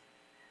are.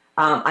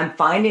 I'm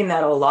finding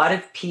that a lot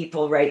of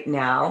people right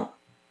now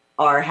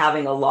are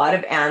having a lot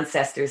of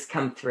ancestors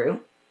come through.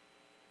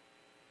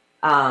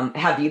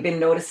 Have you been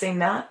noticing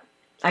that?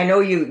 I know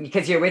you,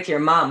 because you're with your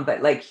mom,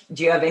 but like,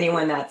 do you have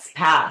anyone that's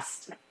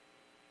passed?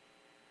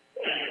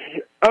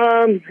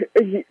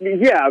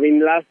 Yeah,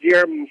 last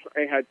year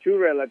I had 2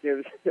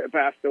 relatives that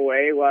passed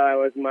away while I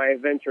was my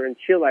adventure in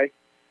Chile.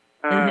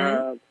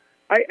 I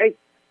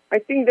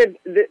think that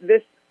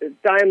this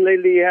time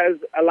lately has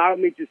allowed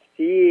me to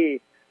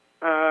see,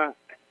 like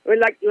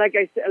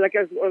I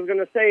was going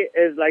to say,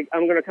 is like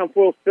I'm going to come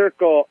full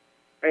circle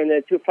in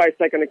a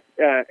 5-second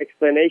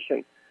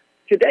explanation.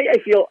 Today I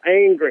feel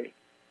angry.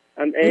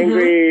 I'm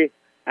angry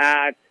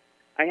at.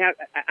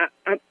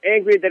 I'm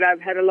angry that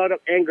I've had a lot of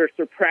anger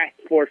suppressed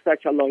for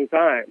such a long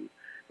time.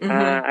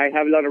 I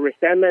have a lot of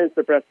resentment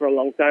suppressed for a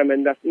long time,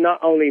 and that's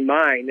not only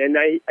mine. And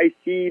I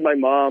see my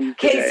mom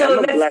today. So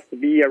I'm blessed to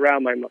be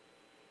around my mom.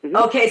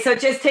 Okay, so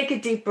just take a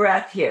deep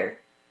breath here,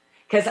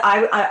 because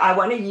I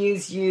want to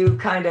use you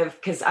kind of,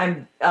 because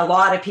a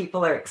lot of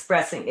people are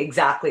expressing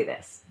exactly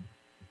this.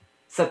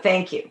 So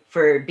thank you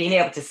for being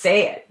able to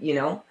say it,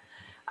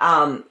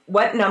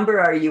 What number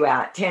are you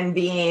at? 10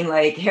 being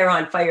like hair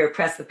on fire,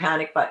 press the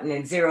panic button,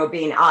 and 0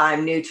 being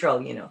I'm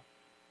neutral, 7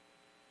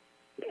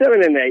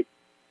 and 8.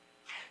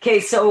 Okay,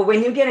 so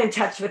when you get in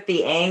touch with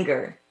the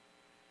anger,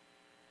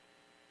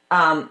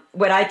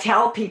 what I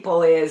tell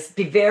people is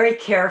be very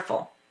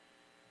careful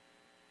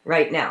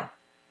right now,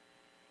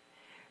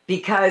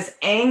 because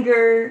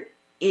anger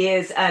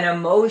is an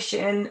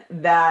emotion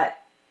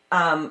that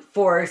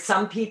for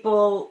some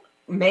people,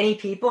 many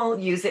people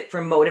use it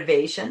for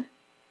motivation.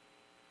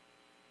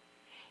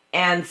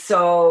 And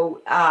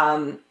so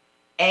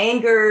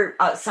anger,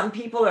 some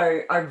people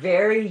are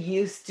very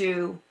used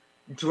to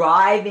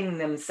driving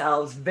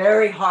themselves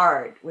very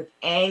hard with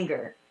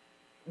anger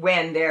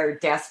when they're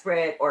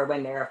desperate or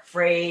when they're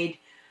afraid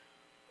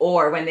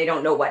or when they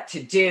don't know what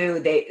to do.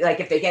 They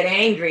if they get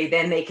angry,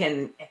 then they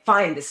can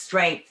find the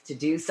strength to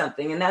do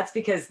something. And that's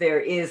because there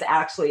is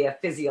actually a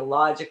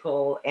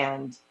physiological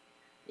and,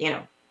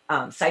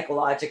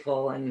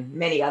 psychological and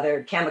many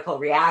other chemical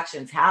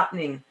reactions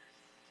happening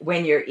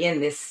when you're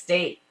in this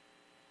state.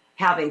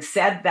 Having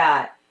said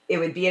that, it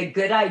would be a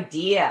good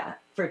idea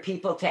for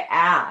people to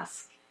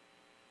ask,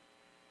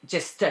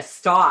 just to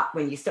stop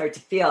when you start to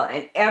feel.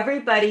 And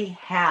everybody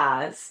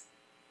has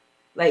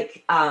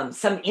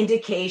some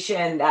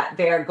indication that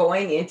they're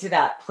going into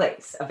that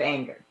place of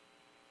anger,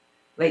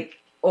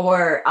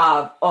 or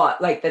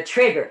the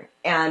trigger.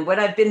 And what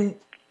I've been,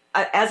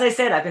 as I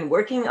said, I've been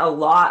working a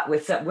lot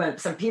with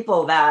some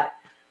people that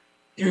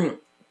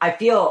I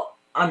feel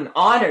I'm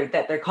honored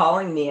that they're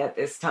calling me at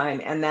this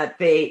time, and that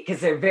because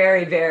they're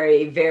very,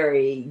 very,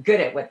 very good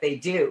at what they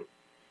do.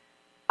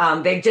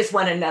 They just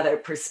want another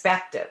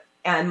perspective.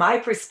 And my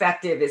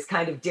perspective is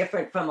kind of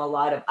different from a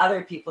lot of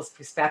other people's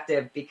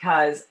perspective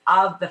because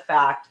of the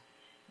fact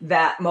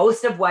that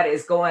most of what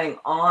is going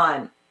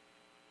on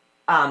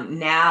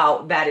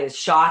now that is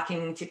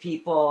shocking to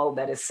people,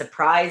 that is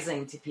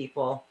surprising to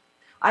people,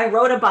 I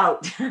wrote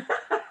about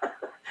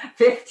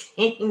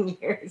 15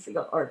 years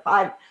ago, or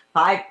five.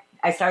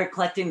 I started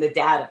collecting the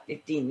data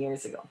 15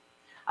 years ago.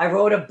 I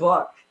wrote a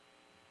book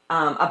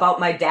about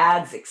my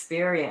dad's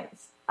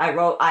experience.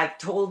 I've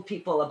told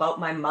people about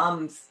my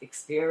mom's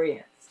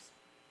experience.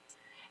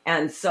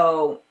 And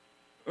so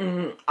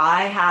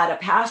I had a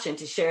passion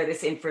to share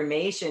this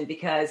information,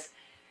 because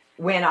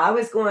when I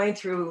was going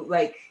through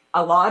like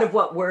a lot of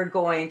what we're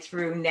going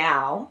through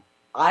now,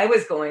 I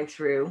was going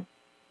through,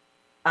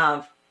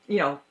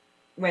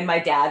 when my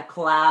dad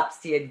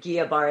collapsed, he had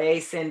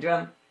Guillain-Barré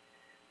syndrome.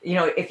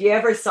 If you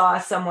ever saw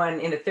someone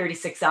in a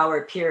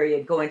 36-hour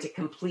period go into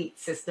complete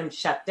system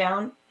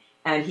shutdown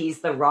and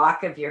he's the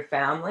rock of your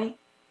family,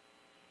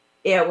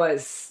 it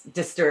was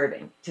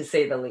disturbing, to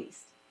say the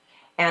least.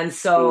 And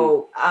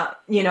so,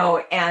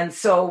 and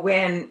so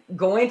when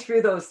going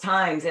through those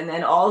times, and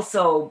then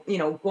also,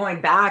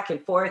 going back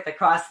and forth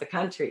across the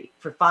country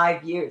for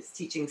 5 years,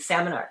 teaching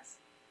seminars,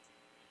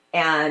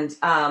 and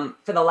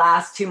for the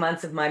last 2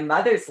 months of my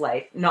mother's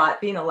life,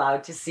 not being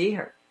allowed to see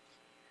her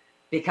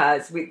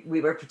because we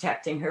were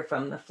protecting her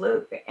from the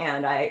flu.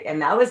 And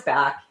that was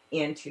back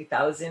in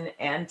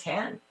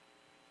 2010.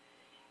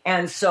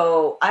 And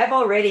so I've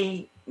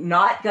already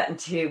not gotten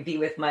to be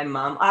with my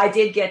mom. I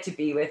did get to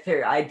be with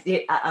her. I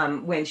did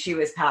when she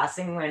was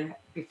passing,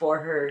 before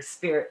her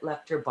spirit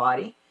left her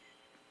body.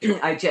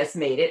 I just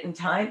made it in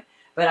time,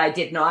 but I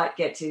did not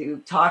get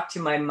to talk to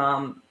my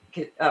mom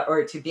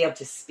or to be able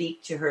to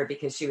speak to her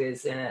because she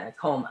was in a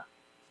coma.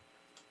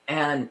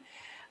 And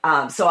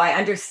so I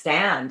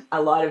understand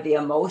a lot of the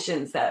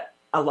emotions that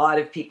a lot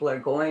of people are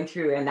going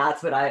through, and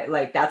that's what I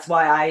like. That's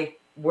why I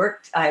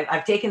worked.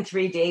 I've taken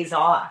 3 days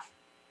off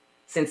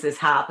since this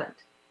happened,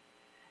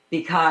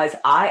 because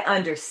I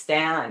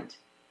understand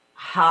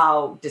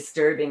how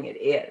disturbing it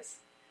is.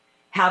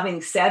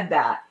 Having said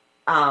that,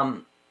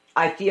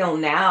 I feel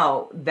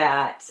now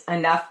that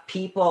enough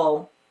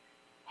people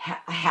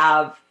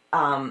have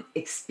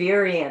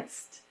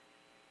experienced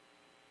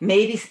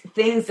maybe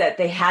things that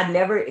they had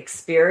never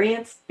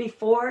experienced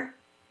before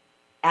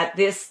at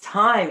this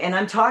time. And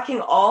I'm talking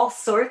all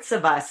sorts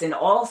of us in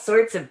all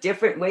sorts of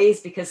different ways,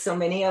 because so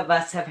many of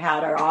us have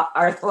had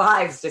our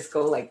lives just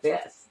go like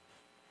this.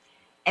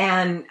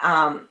 And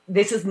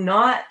this is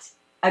not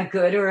a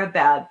good or a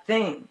bad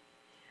thing.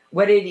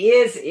 What it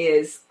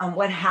is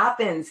what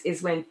happens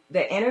is when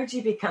the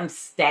energy becomes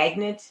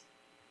stagnant,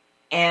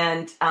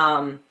 and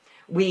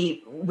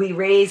we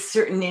raise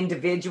certain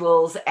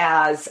individuals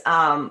as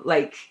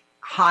like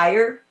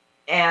higher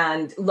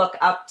and look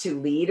up to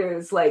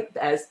leaders like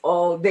as,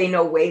 oh, they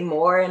know way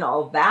more and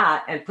all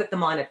that, and put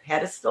them on a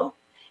pedestal.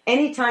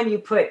 Anytime you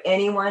put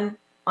anyone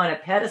on a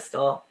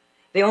pedestal,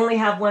 they only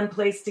have one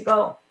place to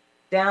go,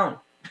 down.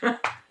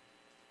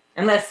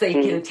 Unless they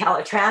can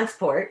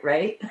teletransport,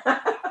 right?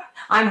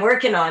 I'm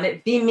working on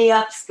it. Beam me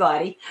up,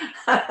 Scotty.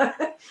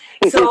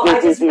 So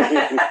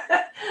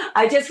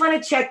I just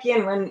want to check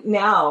in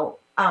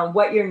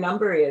what your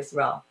number is,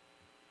 Rel.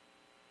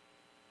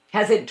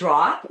 Has it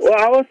dropped? Well,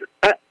 I was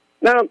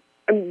now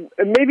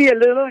maybe a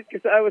little,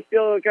 because I was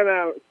still kind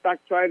of stuck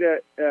trying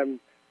to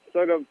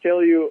sort of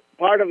tell you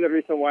part of the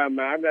reason why I'm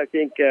mad. I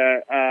think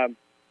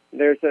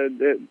there's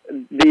the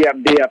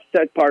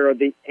upset part, or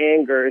the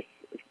anger,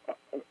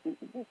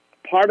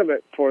 part of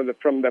it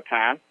from the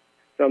past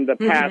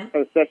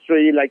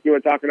ancestry, like you were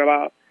talking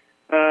about,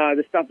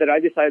 the stuff that I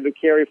decided to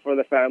carry for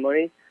the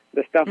family,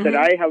 the stuff that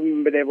I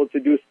haven't been able to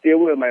do still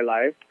with my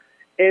life,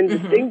 and the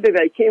thing that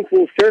I came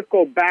full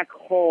circle back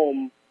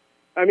home.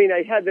 I mean,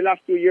 I had the last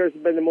 2 years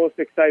been the most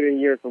exciting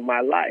years of my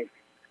life,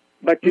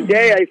 but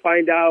today I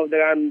find out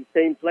that I'm in the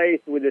same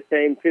place with the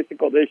same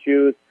physical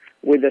issues,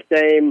 with the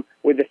same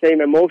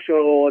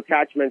emotional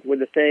attachments, with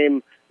the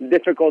same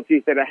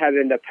difficulties that I had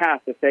in the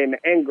past, the same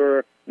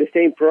anger, the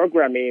same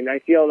programming. I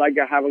feel like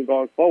I haven't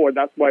gone forward.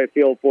 That's why I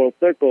feel full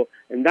circle,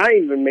 and that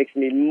even makes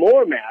me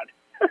more mad.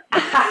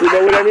 You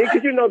know what I mean?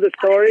 Because you know the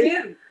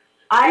story.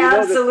 I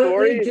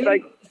absolutely do.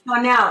 Like, so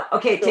now,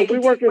 okay, take a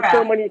deep breath. We work with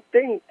so many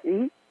things.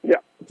 Yeah.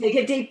 Take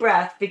a deep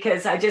breath,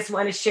 because I just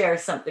want to share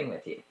something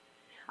with you.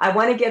 I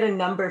want to get a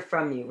number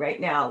from you right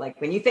now. Like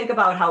when you think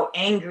about how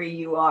angry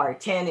you are,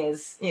 10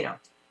 is,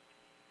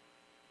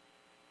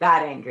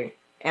 bad angry,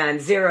 and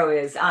 0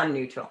 is I'm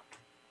neutral.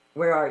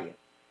 Where are you?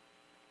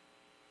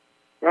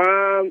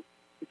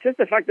 Just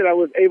the fact that I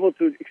was able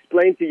to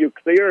explain to you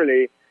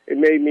clearly, it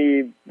made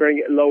me bring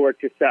it lower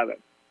to 7.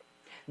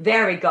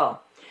 There we go.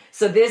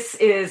 So this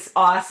is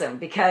awesome,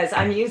 because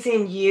I'm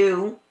using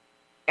you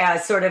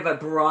as sort of a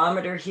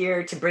barometer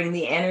here to bring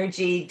the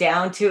energy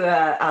down to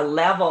a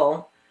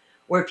level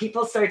where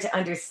people start to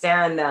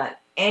understand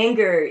that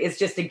anger is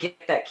just a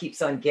gift that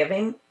keeps on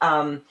giving.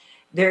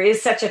 There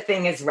is such a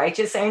thing as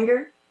righteous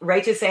anger.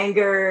 Righteous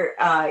anger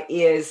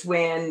is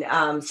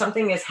when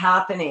something is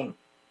happening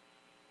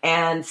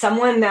and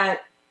someone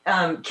that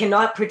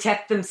cannot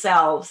protect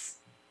themselves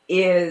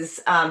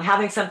is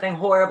having something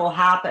horrible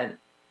happen,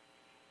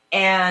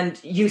 and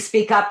you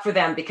speak up for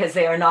them because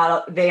they are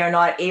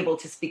not able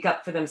to speak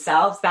up for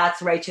themselves.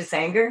 That's righteous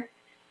anger.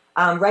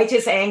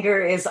 Righteous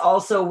anger is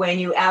also when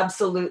you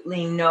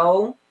absolutely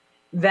know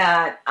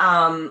that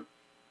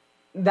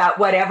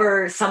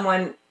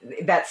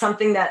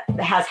something that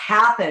has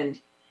happened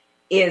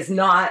is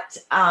not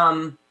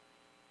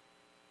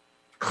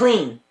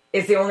clean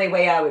is the only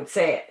way I would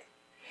say it.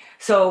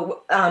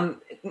 So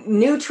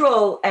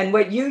neutral, and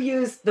what you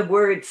used the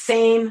word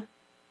same,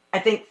 I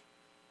think,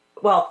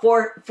 well,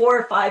 four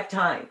or five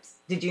times.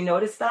 Did you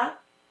notice that?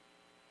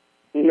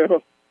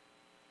 No.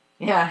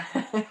 Yeah.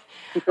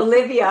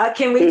 Olivia,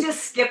 can we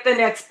just skip the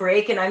next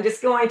break? And I'm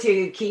just going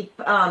to keep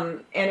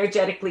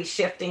energetically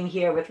shifting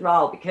here with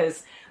Raul,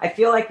 because I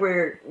feel like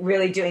we're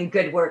really doing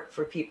good work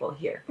for people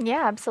here.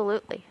 Yeah,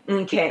 absolutely.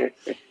 Okay.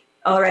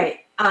 All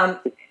right.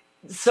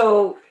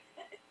 So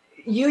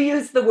you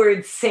used the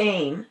word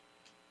same.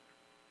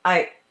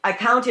 I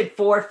counted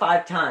 4 or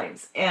 5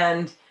 times.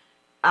 And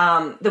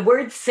the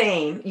word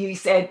same, you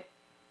said,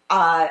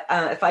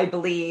 if I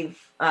believe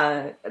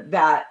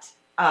that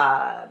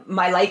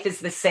my life is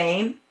the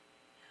same,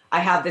 I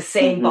have the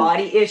same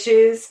body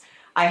issues,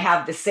 I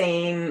have the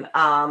same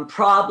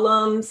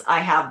problems, I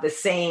have the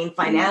same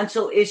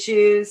financial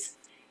issues,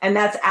 and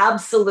that's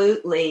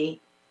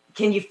absolutely,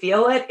 can you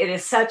feel it? It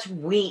is such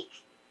weak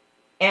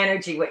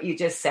energy, what you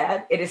just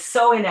said. It is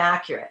so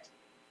inaccurate.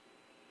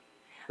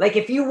 Like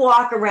if you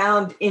walk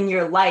around in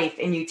your life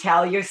and you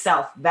tell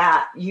yourself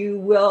that, you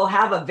will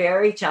have a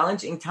very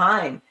challenging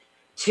time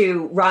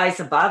to rise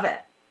above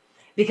it,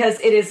 because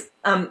it is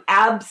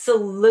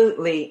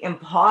absolutely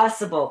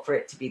impossible for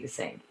it to be the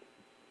same.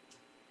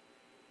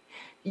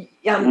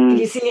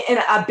 You see, and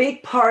a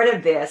big part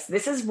of this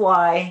is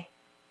why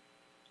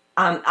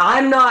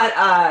I'm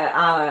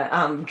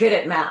not good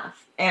at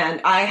math,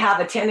 and I have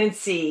a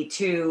tendency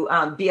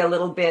to be a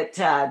little bit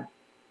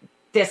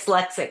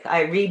dyslexic.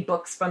 I read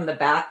books from the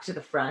back to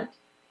the front.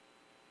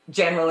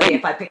 Generally,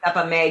 if I pick up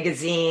a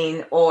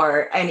magazine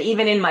and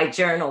even in my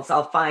journals,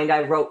 I'll find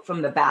I wrote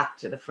from the back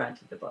to the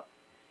front of the book.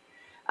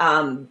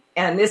 And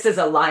this is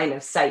a line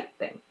of sight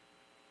thing.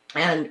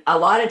 And a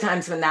lot of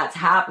times when that's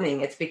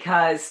happening, it's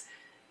because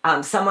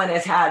someone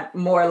has had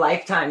more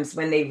lifetimes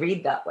when they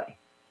read that way.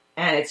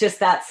 And it's just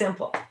that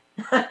simple.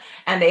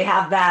 And they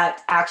have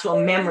that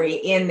actual memory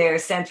in their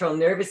central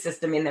nervous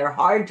system, in their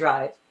hard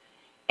drive.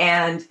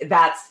 And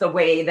that's the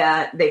way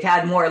that they've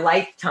had more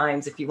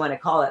lifetimes, if you want to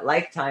call it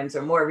lifetimes,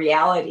 or more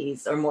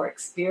realities or more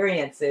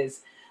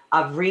experiences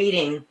of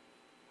reading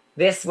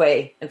this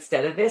way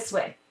instead of this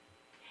way.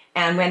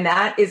 And when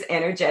that is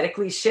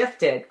energetically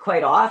shifted,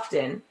 quite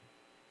often,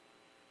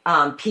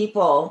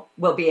 people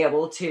will be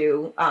able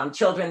to,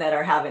 children that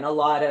are having a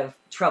lot of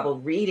trouble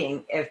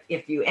reading,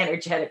 if you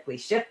energetically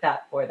shift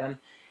that for them,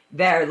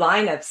 their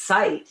line of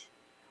sight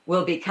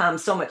will become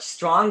so much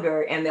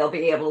stronger, and they'll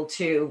be able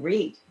to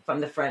read from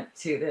the front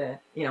to the,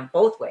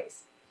 both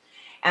ways.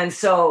 And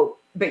so,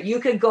 but you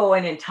could go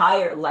an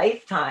entire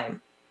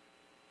lifetime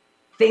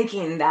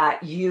thinking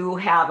that you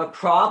have a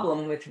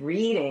problem with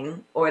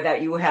reading, or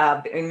that you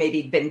have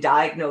maybe been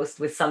diagnosed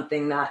with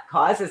something that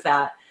causes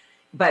that,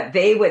 but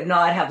they would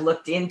not have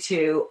looked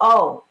into,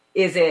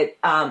 is it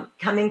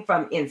coming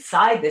from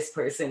inside this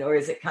person, or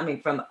is it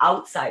coming from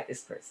outside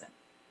this person,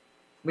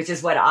 which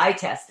is what I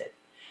tested.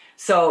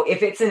 So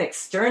if it's an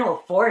external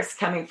force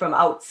coming from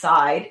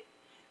outside,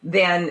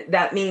 then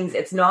that means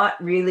it's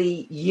not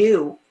really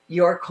you,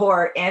 your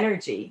core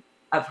energy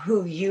of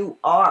who you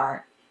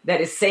are, that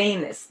is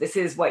saying this. This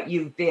is what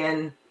you've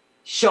been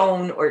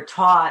shown or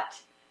taught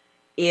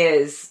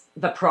is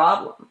the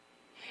problem.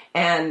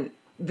 And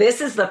this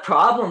is the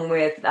problem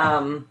with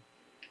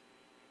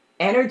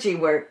energy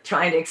work,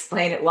 trying to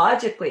explain it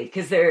logically,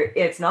 because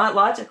it's not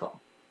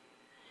logical.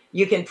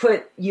 You can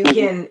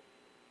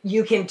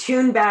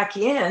tune back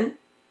in,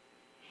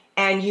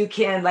 and you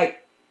can,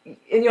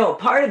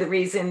 part of the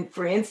reason,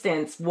 for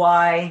instance,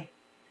 why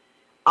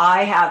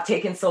I have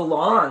taken so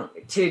long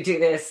to do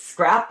this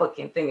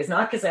scrapbooking thing is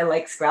not because I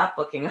like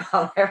scrapbooking.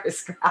 I'll never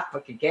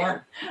scrapbook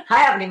again. I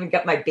haven't even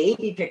got my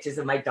baby pictures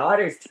of my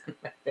daughters done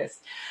with this.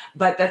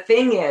 But the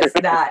thing is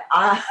that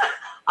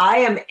I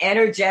am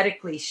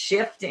energetically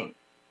shifting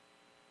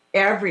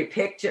every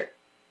picture.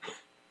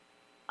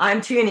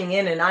 I'm tuning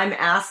in and I'm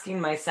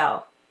asking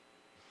myself,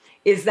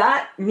 is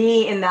that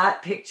me in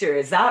that picture?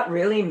 Is that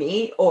really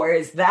me? Or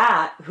is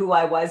that who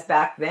I was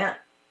back then?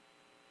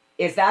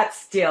 Is that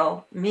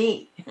still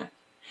me?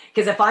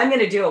 Because if I'm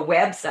going to do a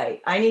website,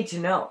 I need to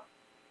know,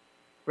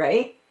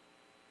 right?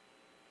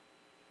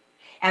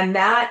 And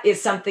that is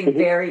something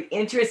very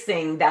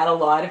interesting that a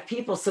lot of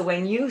people, so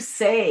when you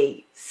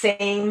say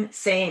same,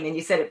 and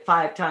you said it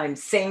 5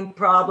 times, same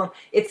problem,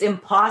 it's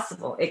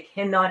impossible. It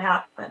cannot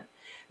happen.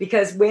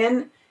 Because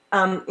when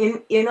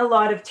in a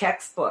lot of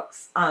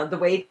textbooks, the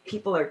way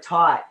people are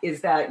taught is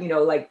that,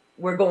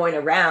 we're going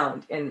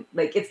around, and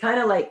it's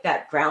kind of like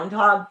that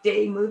Groundhog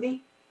Day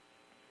movie.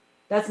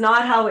 That's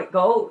not how it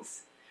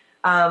goes.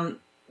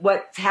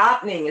 What's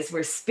happening is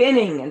we're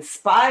spinning and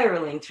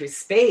spiraling through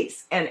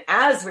space. And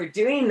as we're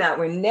doing that,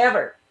 we're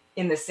never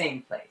in the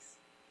same place.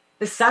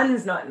 The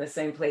sun's not in the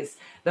same place.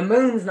 The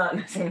moon's not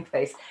in the same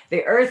place.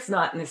 The earth's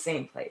not in the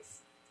same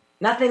place.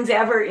 Nothing's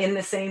ever in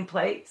the same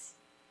place.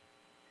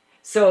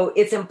 So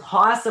it's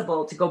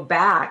impossible to go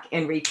back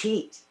and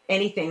repeat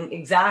anything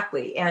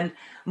exactly. And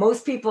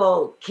most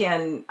people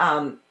can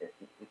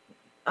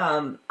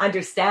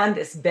understand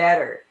this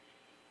better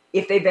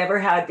if they've ever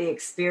had the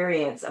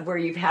experience of where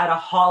you've had a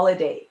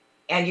holiday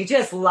and you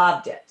just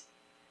loved it.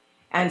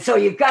 And so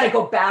you've got to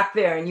go back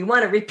there and you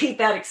want to repeat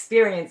that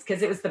experience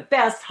because it was the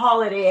best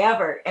holiday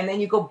ever. And then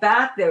you go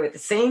back there with the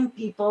same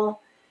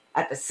people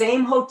at the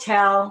same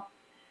hotel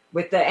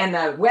and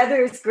the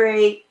weather is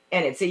great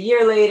and it's a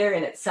year later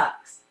and it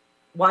sucks.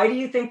 Why do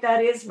you think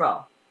that is,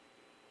 Ro?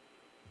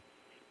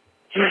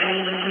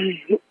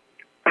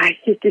 I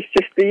think it's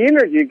just the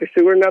energy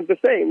because we're not the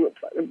same.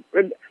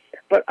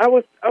 But I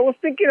was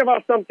thinking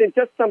about something.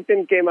 Just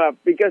something came up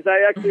because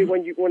I actually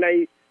when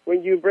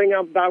you bring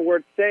up that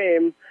word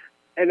 "same,"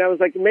 and I was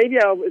like, maybe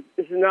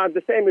it's not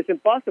the same. It's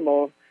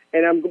impossible,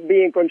 and I'm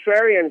being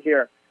contrarian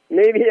here.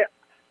 Maybe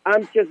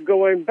I'm just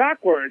going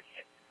backwards.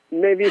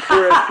 Maybe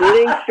for a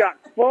slingshot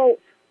forward.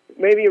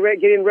 Maybe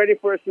getting ready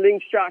for a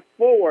slingshot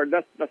forward.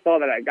 That's all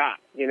that I got.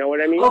 You know what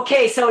I mean?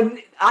 Okay, so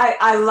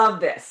I love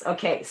this.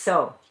 Okay,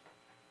 so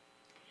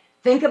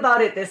think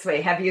about it this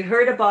way. Have you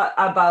heard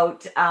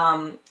about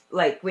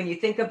like when you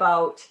think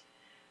about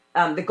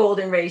the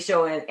golden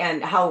ratio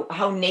and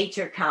how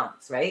nature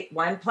counts, right?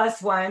 1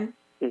 + 1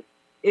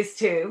 is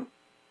 2.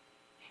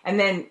 And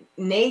then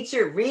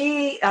nature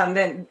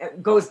then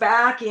goes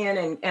back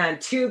in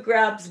and 2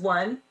 grabs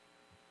 1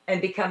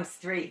 and becomes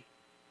 3.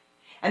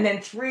 And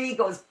then 3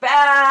 goes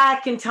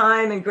back in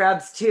time and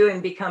grabs 2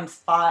 and becomes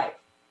 5.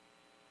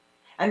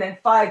 And then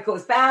 5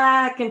 goes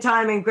back in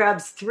time and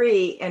grabs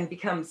 3 and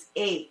becomes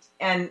 8.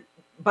 And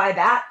by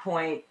that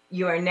point,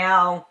 you are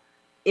now,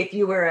 if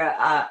you were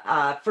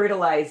a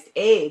fertilized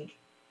egg,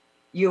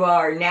 you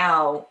are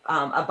now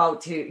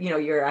about to,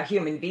 you're a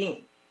human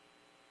being.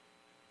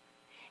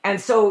 And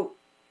so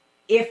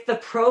if the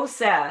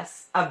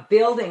process of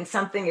building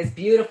something as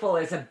beautiful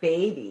as a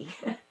baby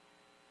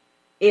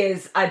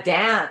is a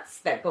dance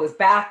that goes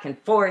back and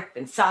forth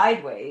and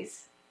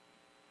sideways,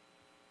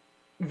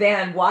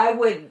 then why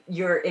would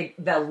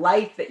the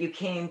life that you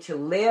came to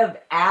live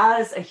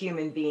as a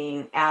human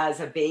being, as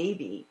a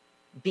baby,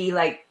 be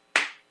like,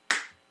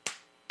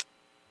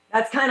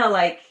 that's kind of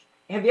like,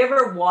 have you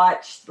ever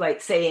watched, like,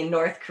 say, in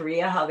North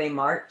Korea, how they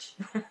march?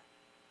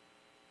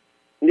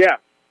 Yeah.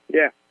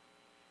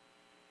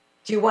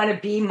 Do you want to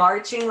be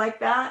marching like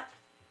that?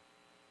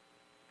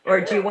 Or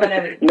do you want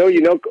to... No, do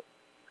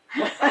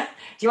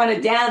you want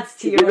to dance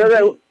to your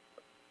own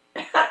beat?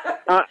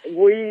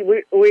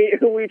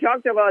 We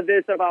talked about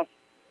this about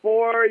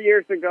 4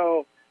 years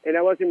ago, and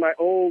I was in my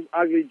old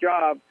ugly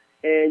job,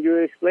 and you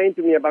explained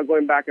to me about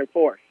going back and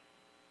forth,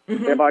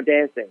 about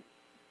dancing.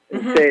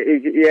 And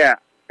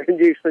and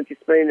you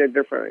explained it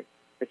differently.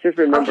 I just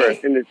remember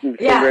it in the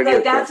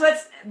radio.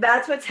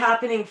 That's what's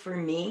happening for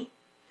me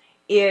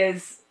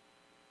is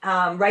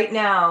right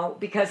now,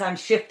 because I'm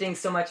shifting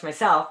so much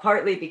myself,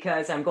 partly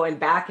because I'm going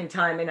back in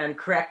time and I'm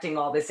correcting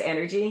all this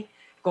energy,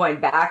 going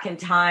back in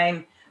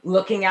time,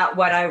 looking at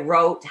what I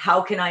wrote.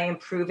 How can I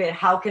improve it?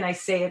 How can I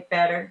say it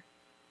better?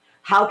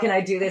 How can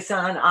I do this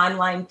on an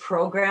online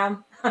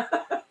program?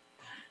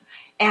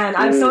 And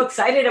I'm so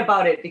excited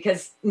about it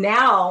because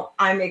now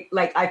I'm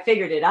like, I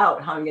figured it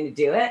out how I'm going to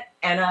do it.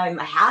 And I'm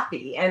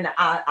happy. And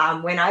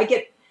when I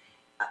get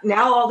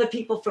now all the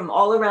people from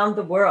all around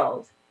the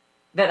world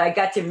that I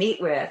got to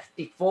meet with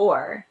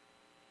before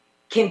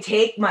can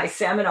take my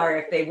seminar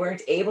if they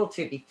weren't able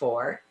to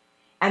before.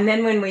 And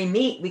then when we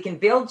meet, we can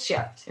build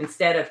shift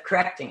instead of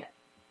correcting it.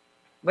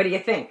 What do you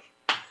think?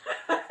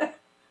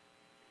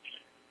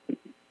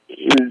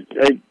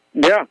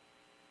 Yeah,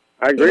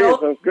 I agree. It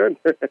sounds good.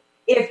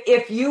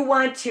 If you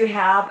want to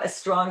have a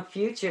strong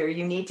future,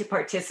 you need to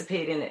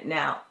participate in it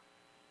now.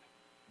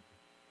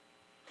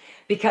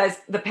 Because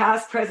the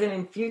past, present,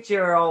 and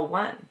future are all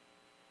one.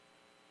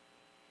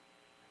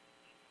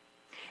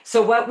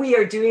 So what we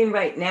are doing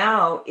right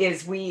now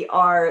is we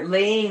are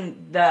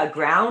laying the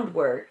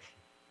groundwork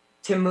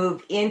to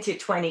move into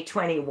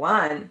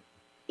 2021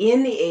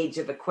 in the age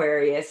of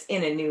Aquarius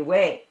in a new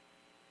way.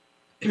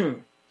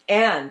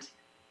 And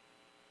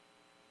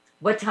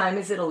what time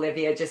is it,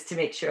 Olivia, just to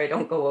make sure I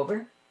don't go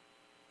over?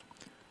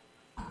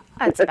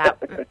 It's about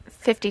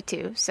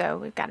 52, so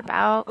we've got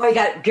about... Oh, I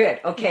got good.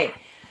 Okay.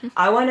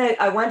 I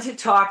want to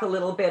talk a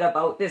little bit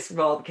about this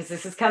role because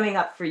this is coming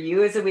up for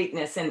you as a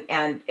weakness, and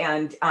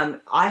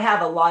I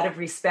have a lot of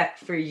respect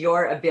for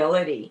your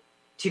ability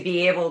to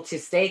be able to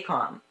stay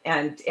calm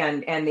and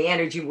the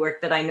energy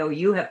work that I know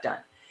you have done.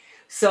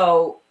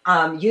 So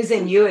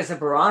using you as a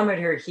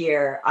barometer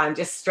here, I'm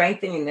just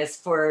strengthening this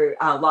for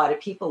a lot of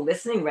people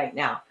listening right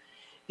now,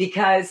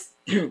 because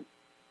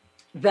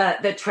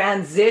the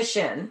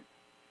transition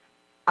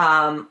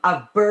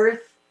of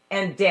birth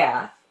and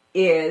death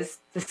is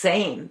the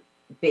same,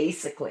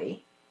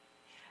 basically.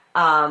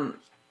 Both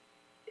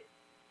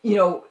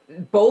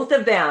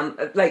of them,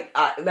 like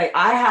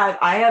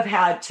I have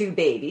had 2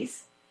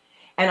 babies,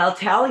 and I'll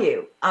tell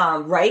you,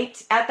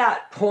 right at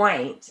that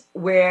point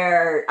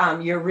where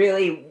you're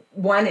really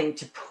wanting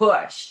to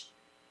push,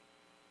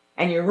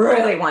 and you're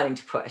really wanting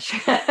to push,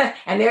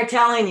 and they're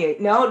telling you,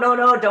 no,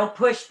 don't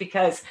push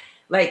because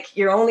like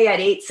you're only at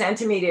 8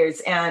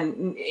 centimeters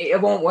and it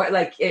won't work.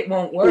 Like it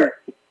won't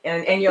work.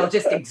 And you'll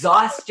just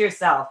exhaust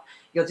yourself.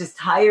 you'll just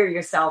tire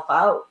yourself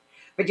out.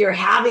 But you're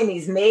having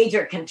these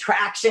major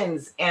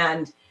contractions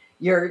and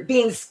you're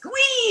being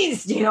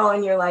squeezed, you know,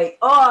 and you're like,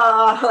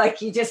 oh,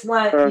 like you just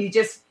want,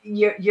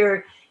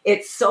 you're,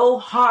 it's so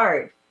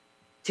hard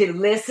to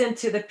listen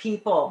to the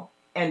people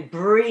and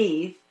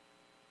breathe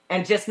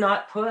and just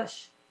not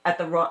push at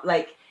the wrong,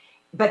 like,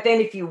 but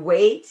then if you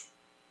wait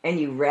and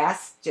you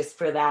rest just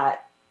for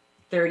that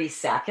 30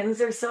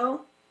 seconds or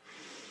so,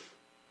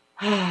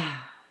 and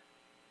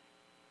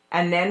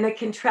then the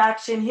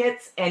contraction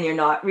hits and you're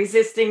not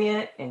resisting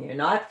it and you're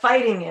not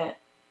fighting it,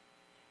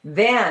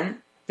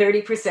 then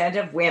 30%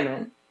 of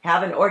women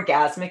have an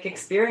orgasmic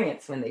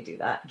experience when they do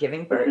that,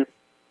 giving birth.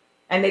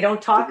 And they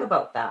don't talk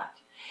about that.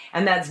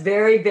 And that's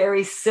very,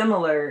 very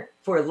similar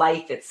for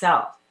life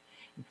itself.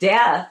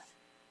 Death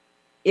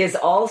is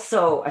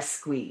also a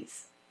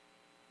squeeze.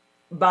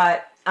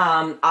 But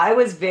I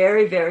was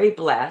very, very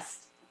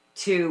blessed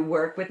to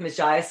work with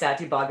Majaya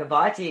Sati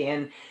Bhagavati.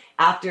 And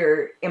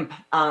after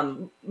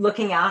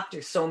looking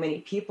after so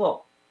many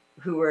people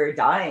who were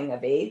dying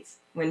of AIDS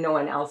when no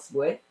one else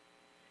would,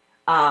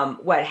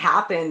 what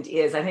happened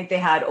is I think they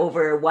had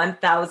over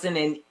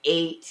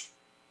 1,008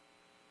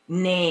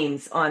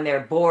 names on their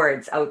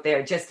boards out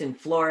there just in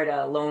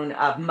Florida alone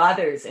of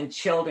mothers and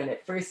children.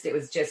 At first it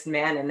was just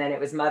men, and then it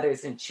was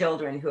mothers and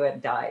children who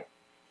had died.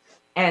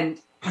 And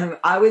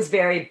I was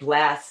very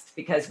blessed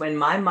because when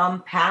my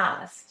mom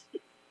passed,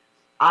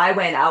 I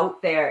went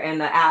out there and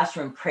the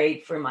ashram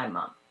prayed for my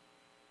mom.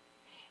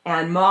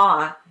 And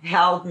Ma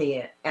held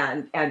me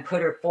and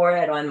put her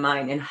forehead on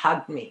mine and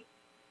hugged me.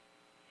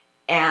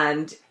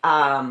 And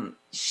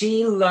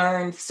she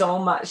learned so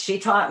much. She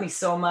taught me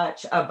so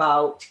much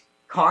about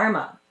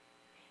karma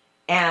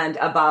and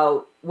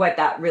about what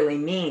that really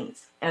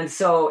means. And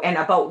so, and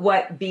about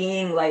what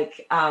being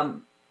like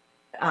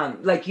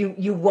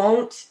you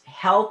won't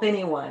help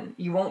anyone.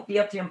 You won't be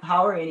able to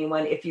empower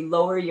anyone if you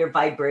lower your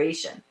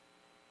vibration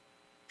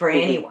for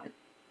anyone.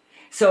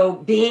 So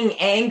being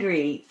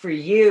angry for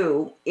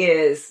you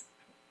is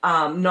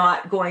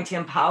not going to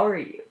empower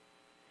you.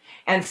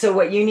 And so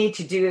what you need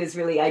to do is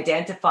really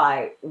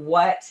identify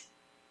what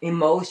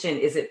emotion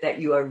is it that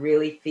you are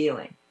really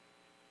feeling.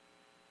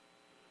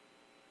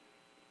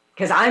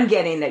 Because I'm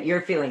getting that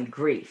you're feeling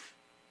grief.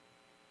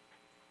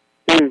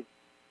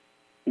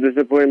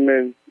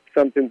 Disappointment,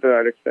 something to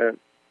that extent.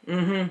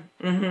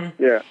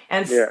 Yeah.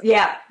 And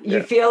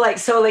you feel like,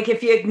 so like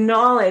if you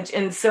acknowledge,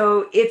 and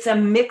so it's a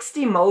mixed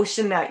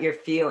emotion that you're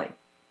feeling.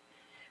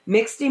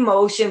 Mixed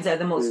emotions are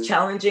the most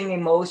challenging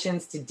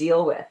emotions to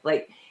deal with.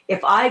 Like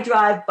if I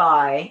drive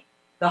by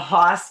the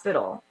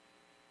hospital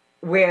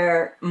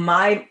where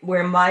my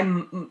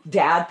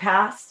dad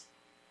passed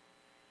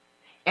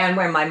and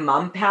where my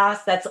mom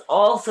passed, that's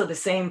also the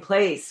same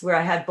place where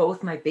I had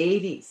both my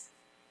babies.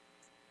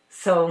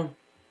 So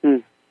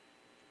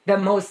the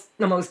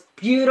most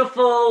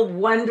beautiful,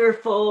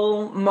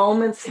 wonderful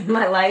moments in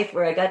my life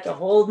where I got to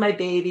hold my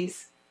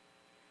babies,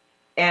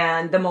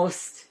 and the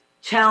most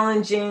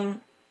challenging,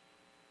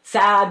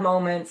 sad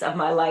moments of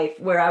my life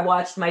where I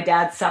watched my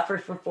dad suffer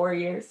for 4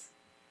 years.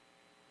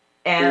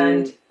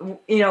 And,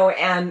 you know,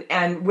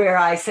 and where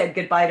I said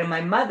goodbye to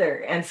my mother.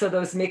 And so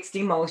those mixed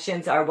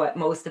emotions are what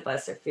most of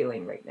us are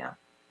feeling right now.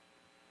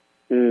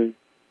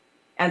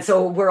 And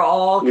so we're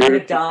all kind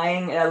of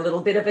dying, a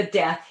little bit of a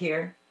death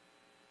here.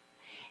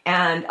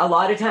 And a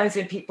lot of times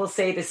when people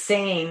say the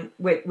same,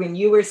 when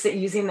you were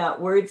using that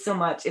word so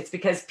much, it's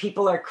because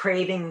people are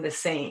craving the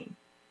same.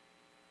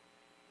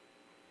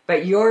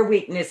 But your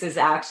weakness is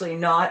actually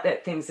not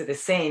that things are the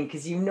same,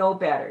 because you know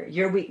better.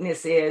 Your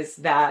weakness is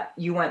that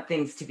you want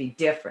things to be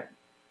different.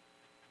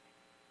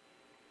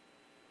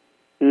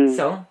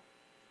 So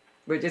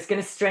we're just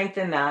going to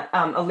strengthen that.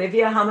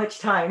 Olivia, how much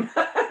time?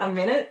 A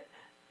minute?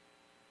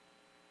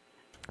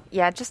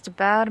 Yeah, just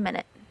about a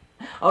minute.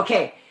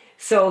 Okay.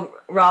 So,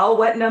 Raul,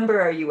 what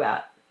number are you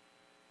at?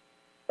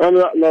 I'm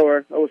not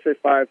lower. I would say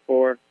 5,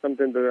 4,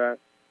 something to that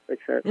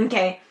extent.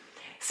 Okay.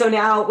 So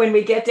now when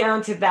we get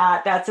down to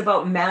that, that's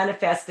about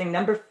manifesting.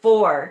 Number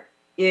 4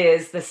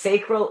 is the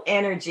sacral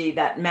energy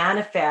that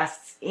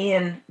manifests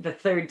in the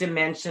third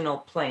dimensional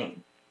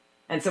plane.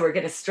 And so we're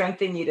going to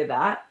strengthen you to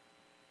that.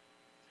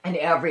 And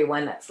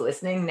everyone that's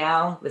listening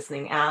now,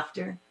 listening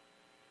after.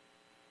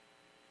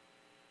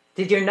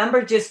 Did your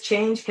number just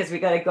change? Because we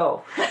got to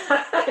go.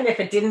 And if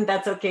it didn't,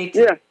 that's okay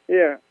too.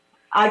 Yeah.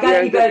 I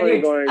got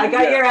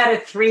you're at a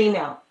 3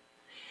 now.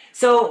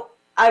 So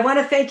I want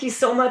to thank you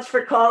so much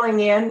for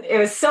calling in. It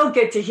was so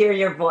good to hear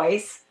your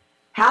voice.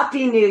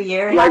 Happy New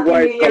Year.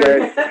 Likewise, Happy New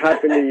Year.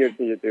 Happy New Year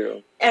to you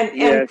too.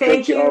 And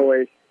thank you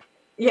always.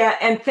 Yeah,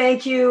 and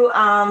thank you,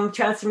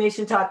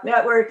 Transformation Talk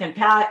Network and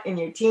Pat and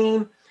your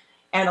team,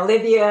 and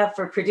Olivia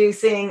for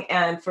producing,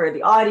 and for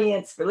the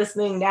audience for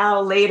listening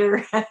now,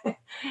 later.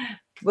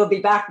 We'll be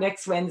back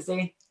next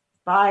Wednesday.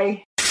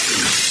 Bye.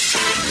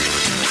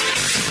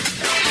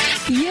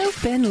 You've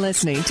You've been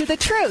listening to The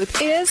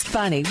Truth is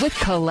Funny with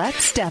Colette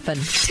Steffen.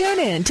 Tune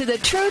in to The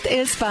Truth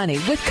is Funny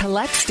with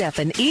Colette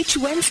Steffen each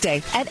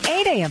Wednesday at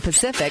 8 a.m.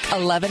 Pacific,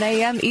 11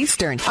 a.m.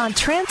 Eastern on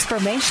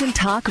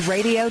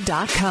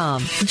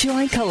TransformationTalkRadio.com.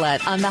 Join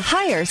Colette on the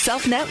Higher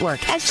Self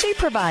Network as she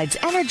provides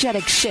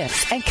energetic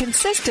shifts and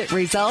consistent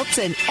results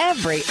in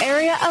every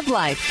area of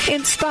life,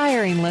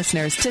 inspiring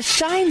listeners to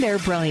shine their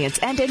brilliance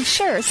and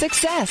ensure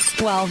success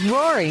while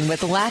roaring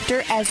with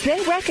laughter as they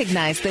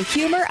recognize the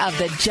humor of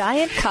the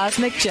giant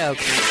cosmic joke.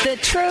 The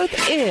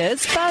Truth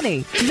is Funny.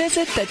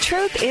 Visit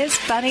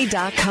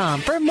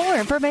thetruthisfunny.com for more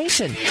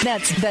information.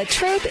 That's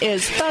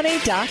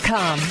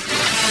thetruthisfunny.com.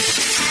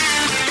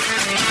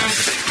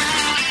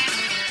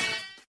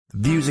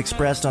 Views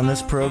expressed on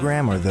this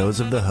program are those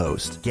of the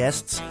host,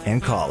 guests,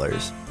 and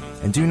callers,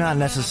 and do not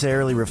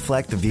necessarily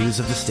reflect the views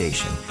of the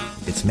station,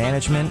 its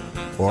management,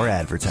 or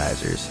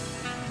advertisers.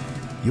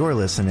 You're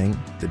listening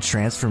to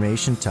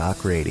Transformation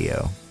Talk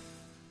Radio.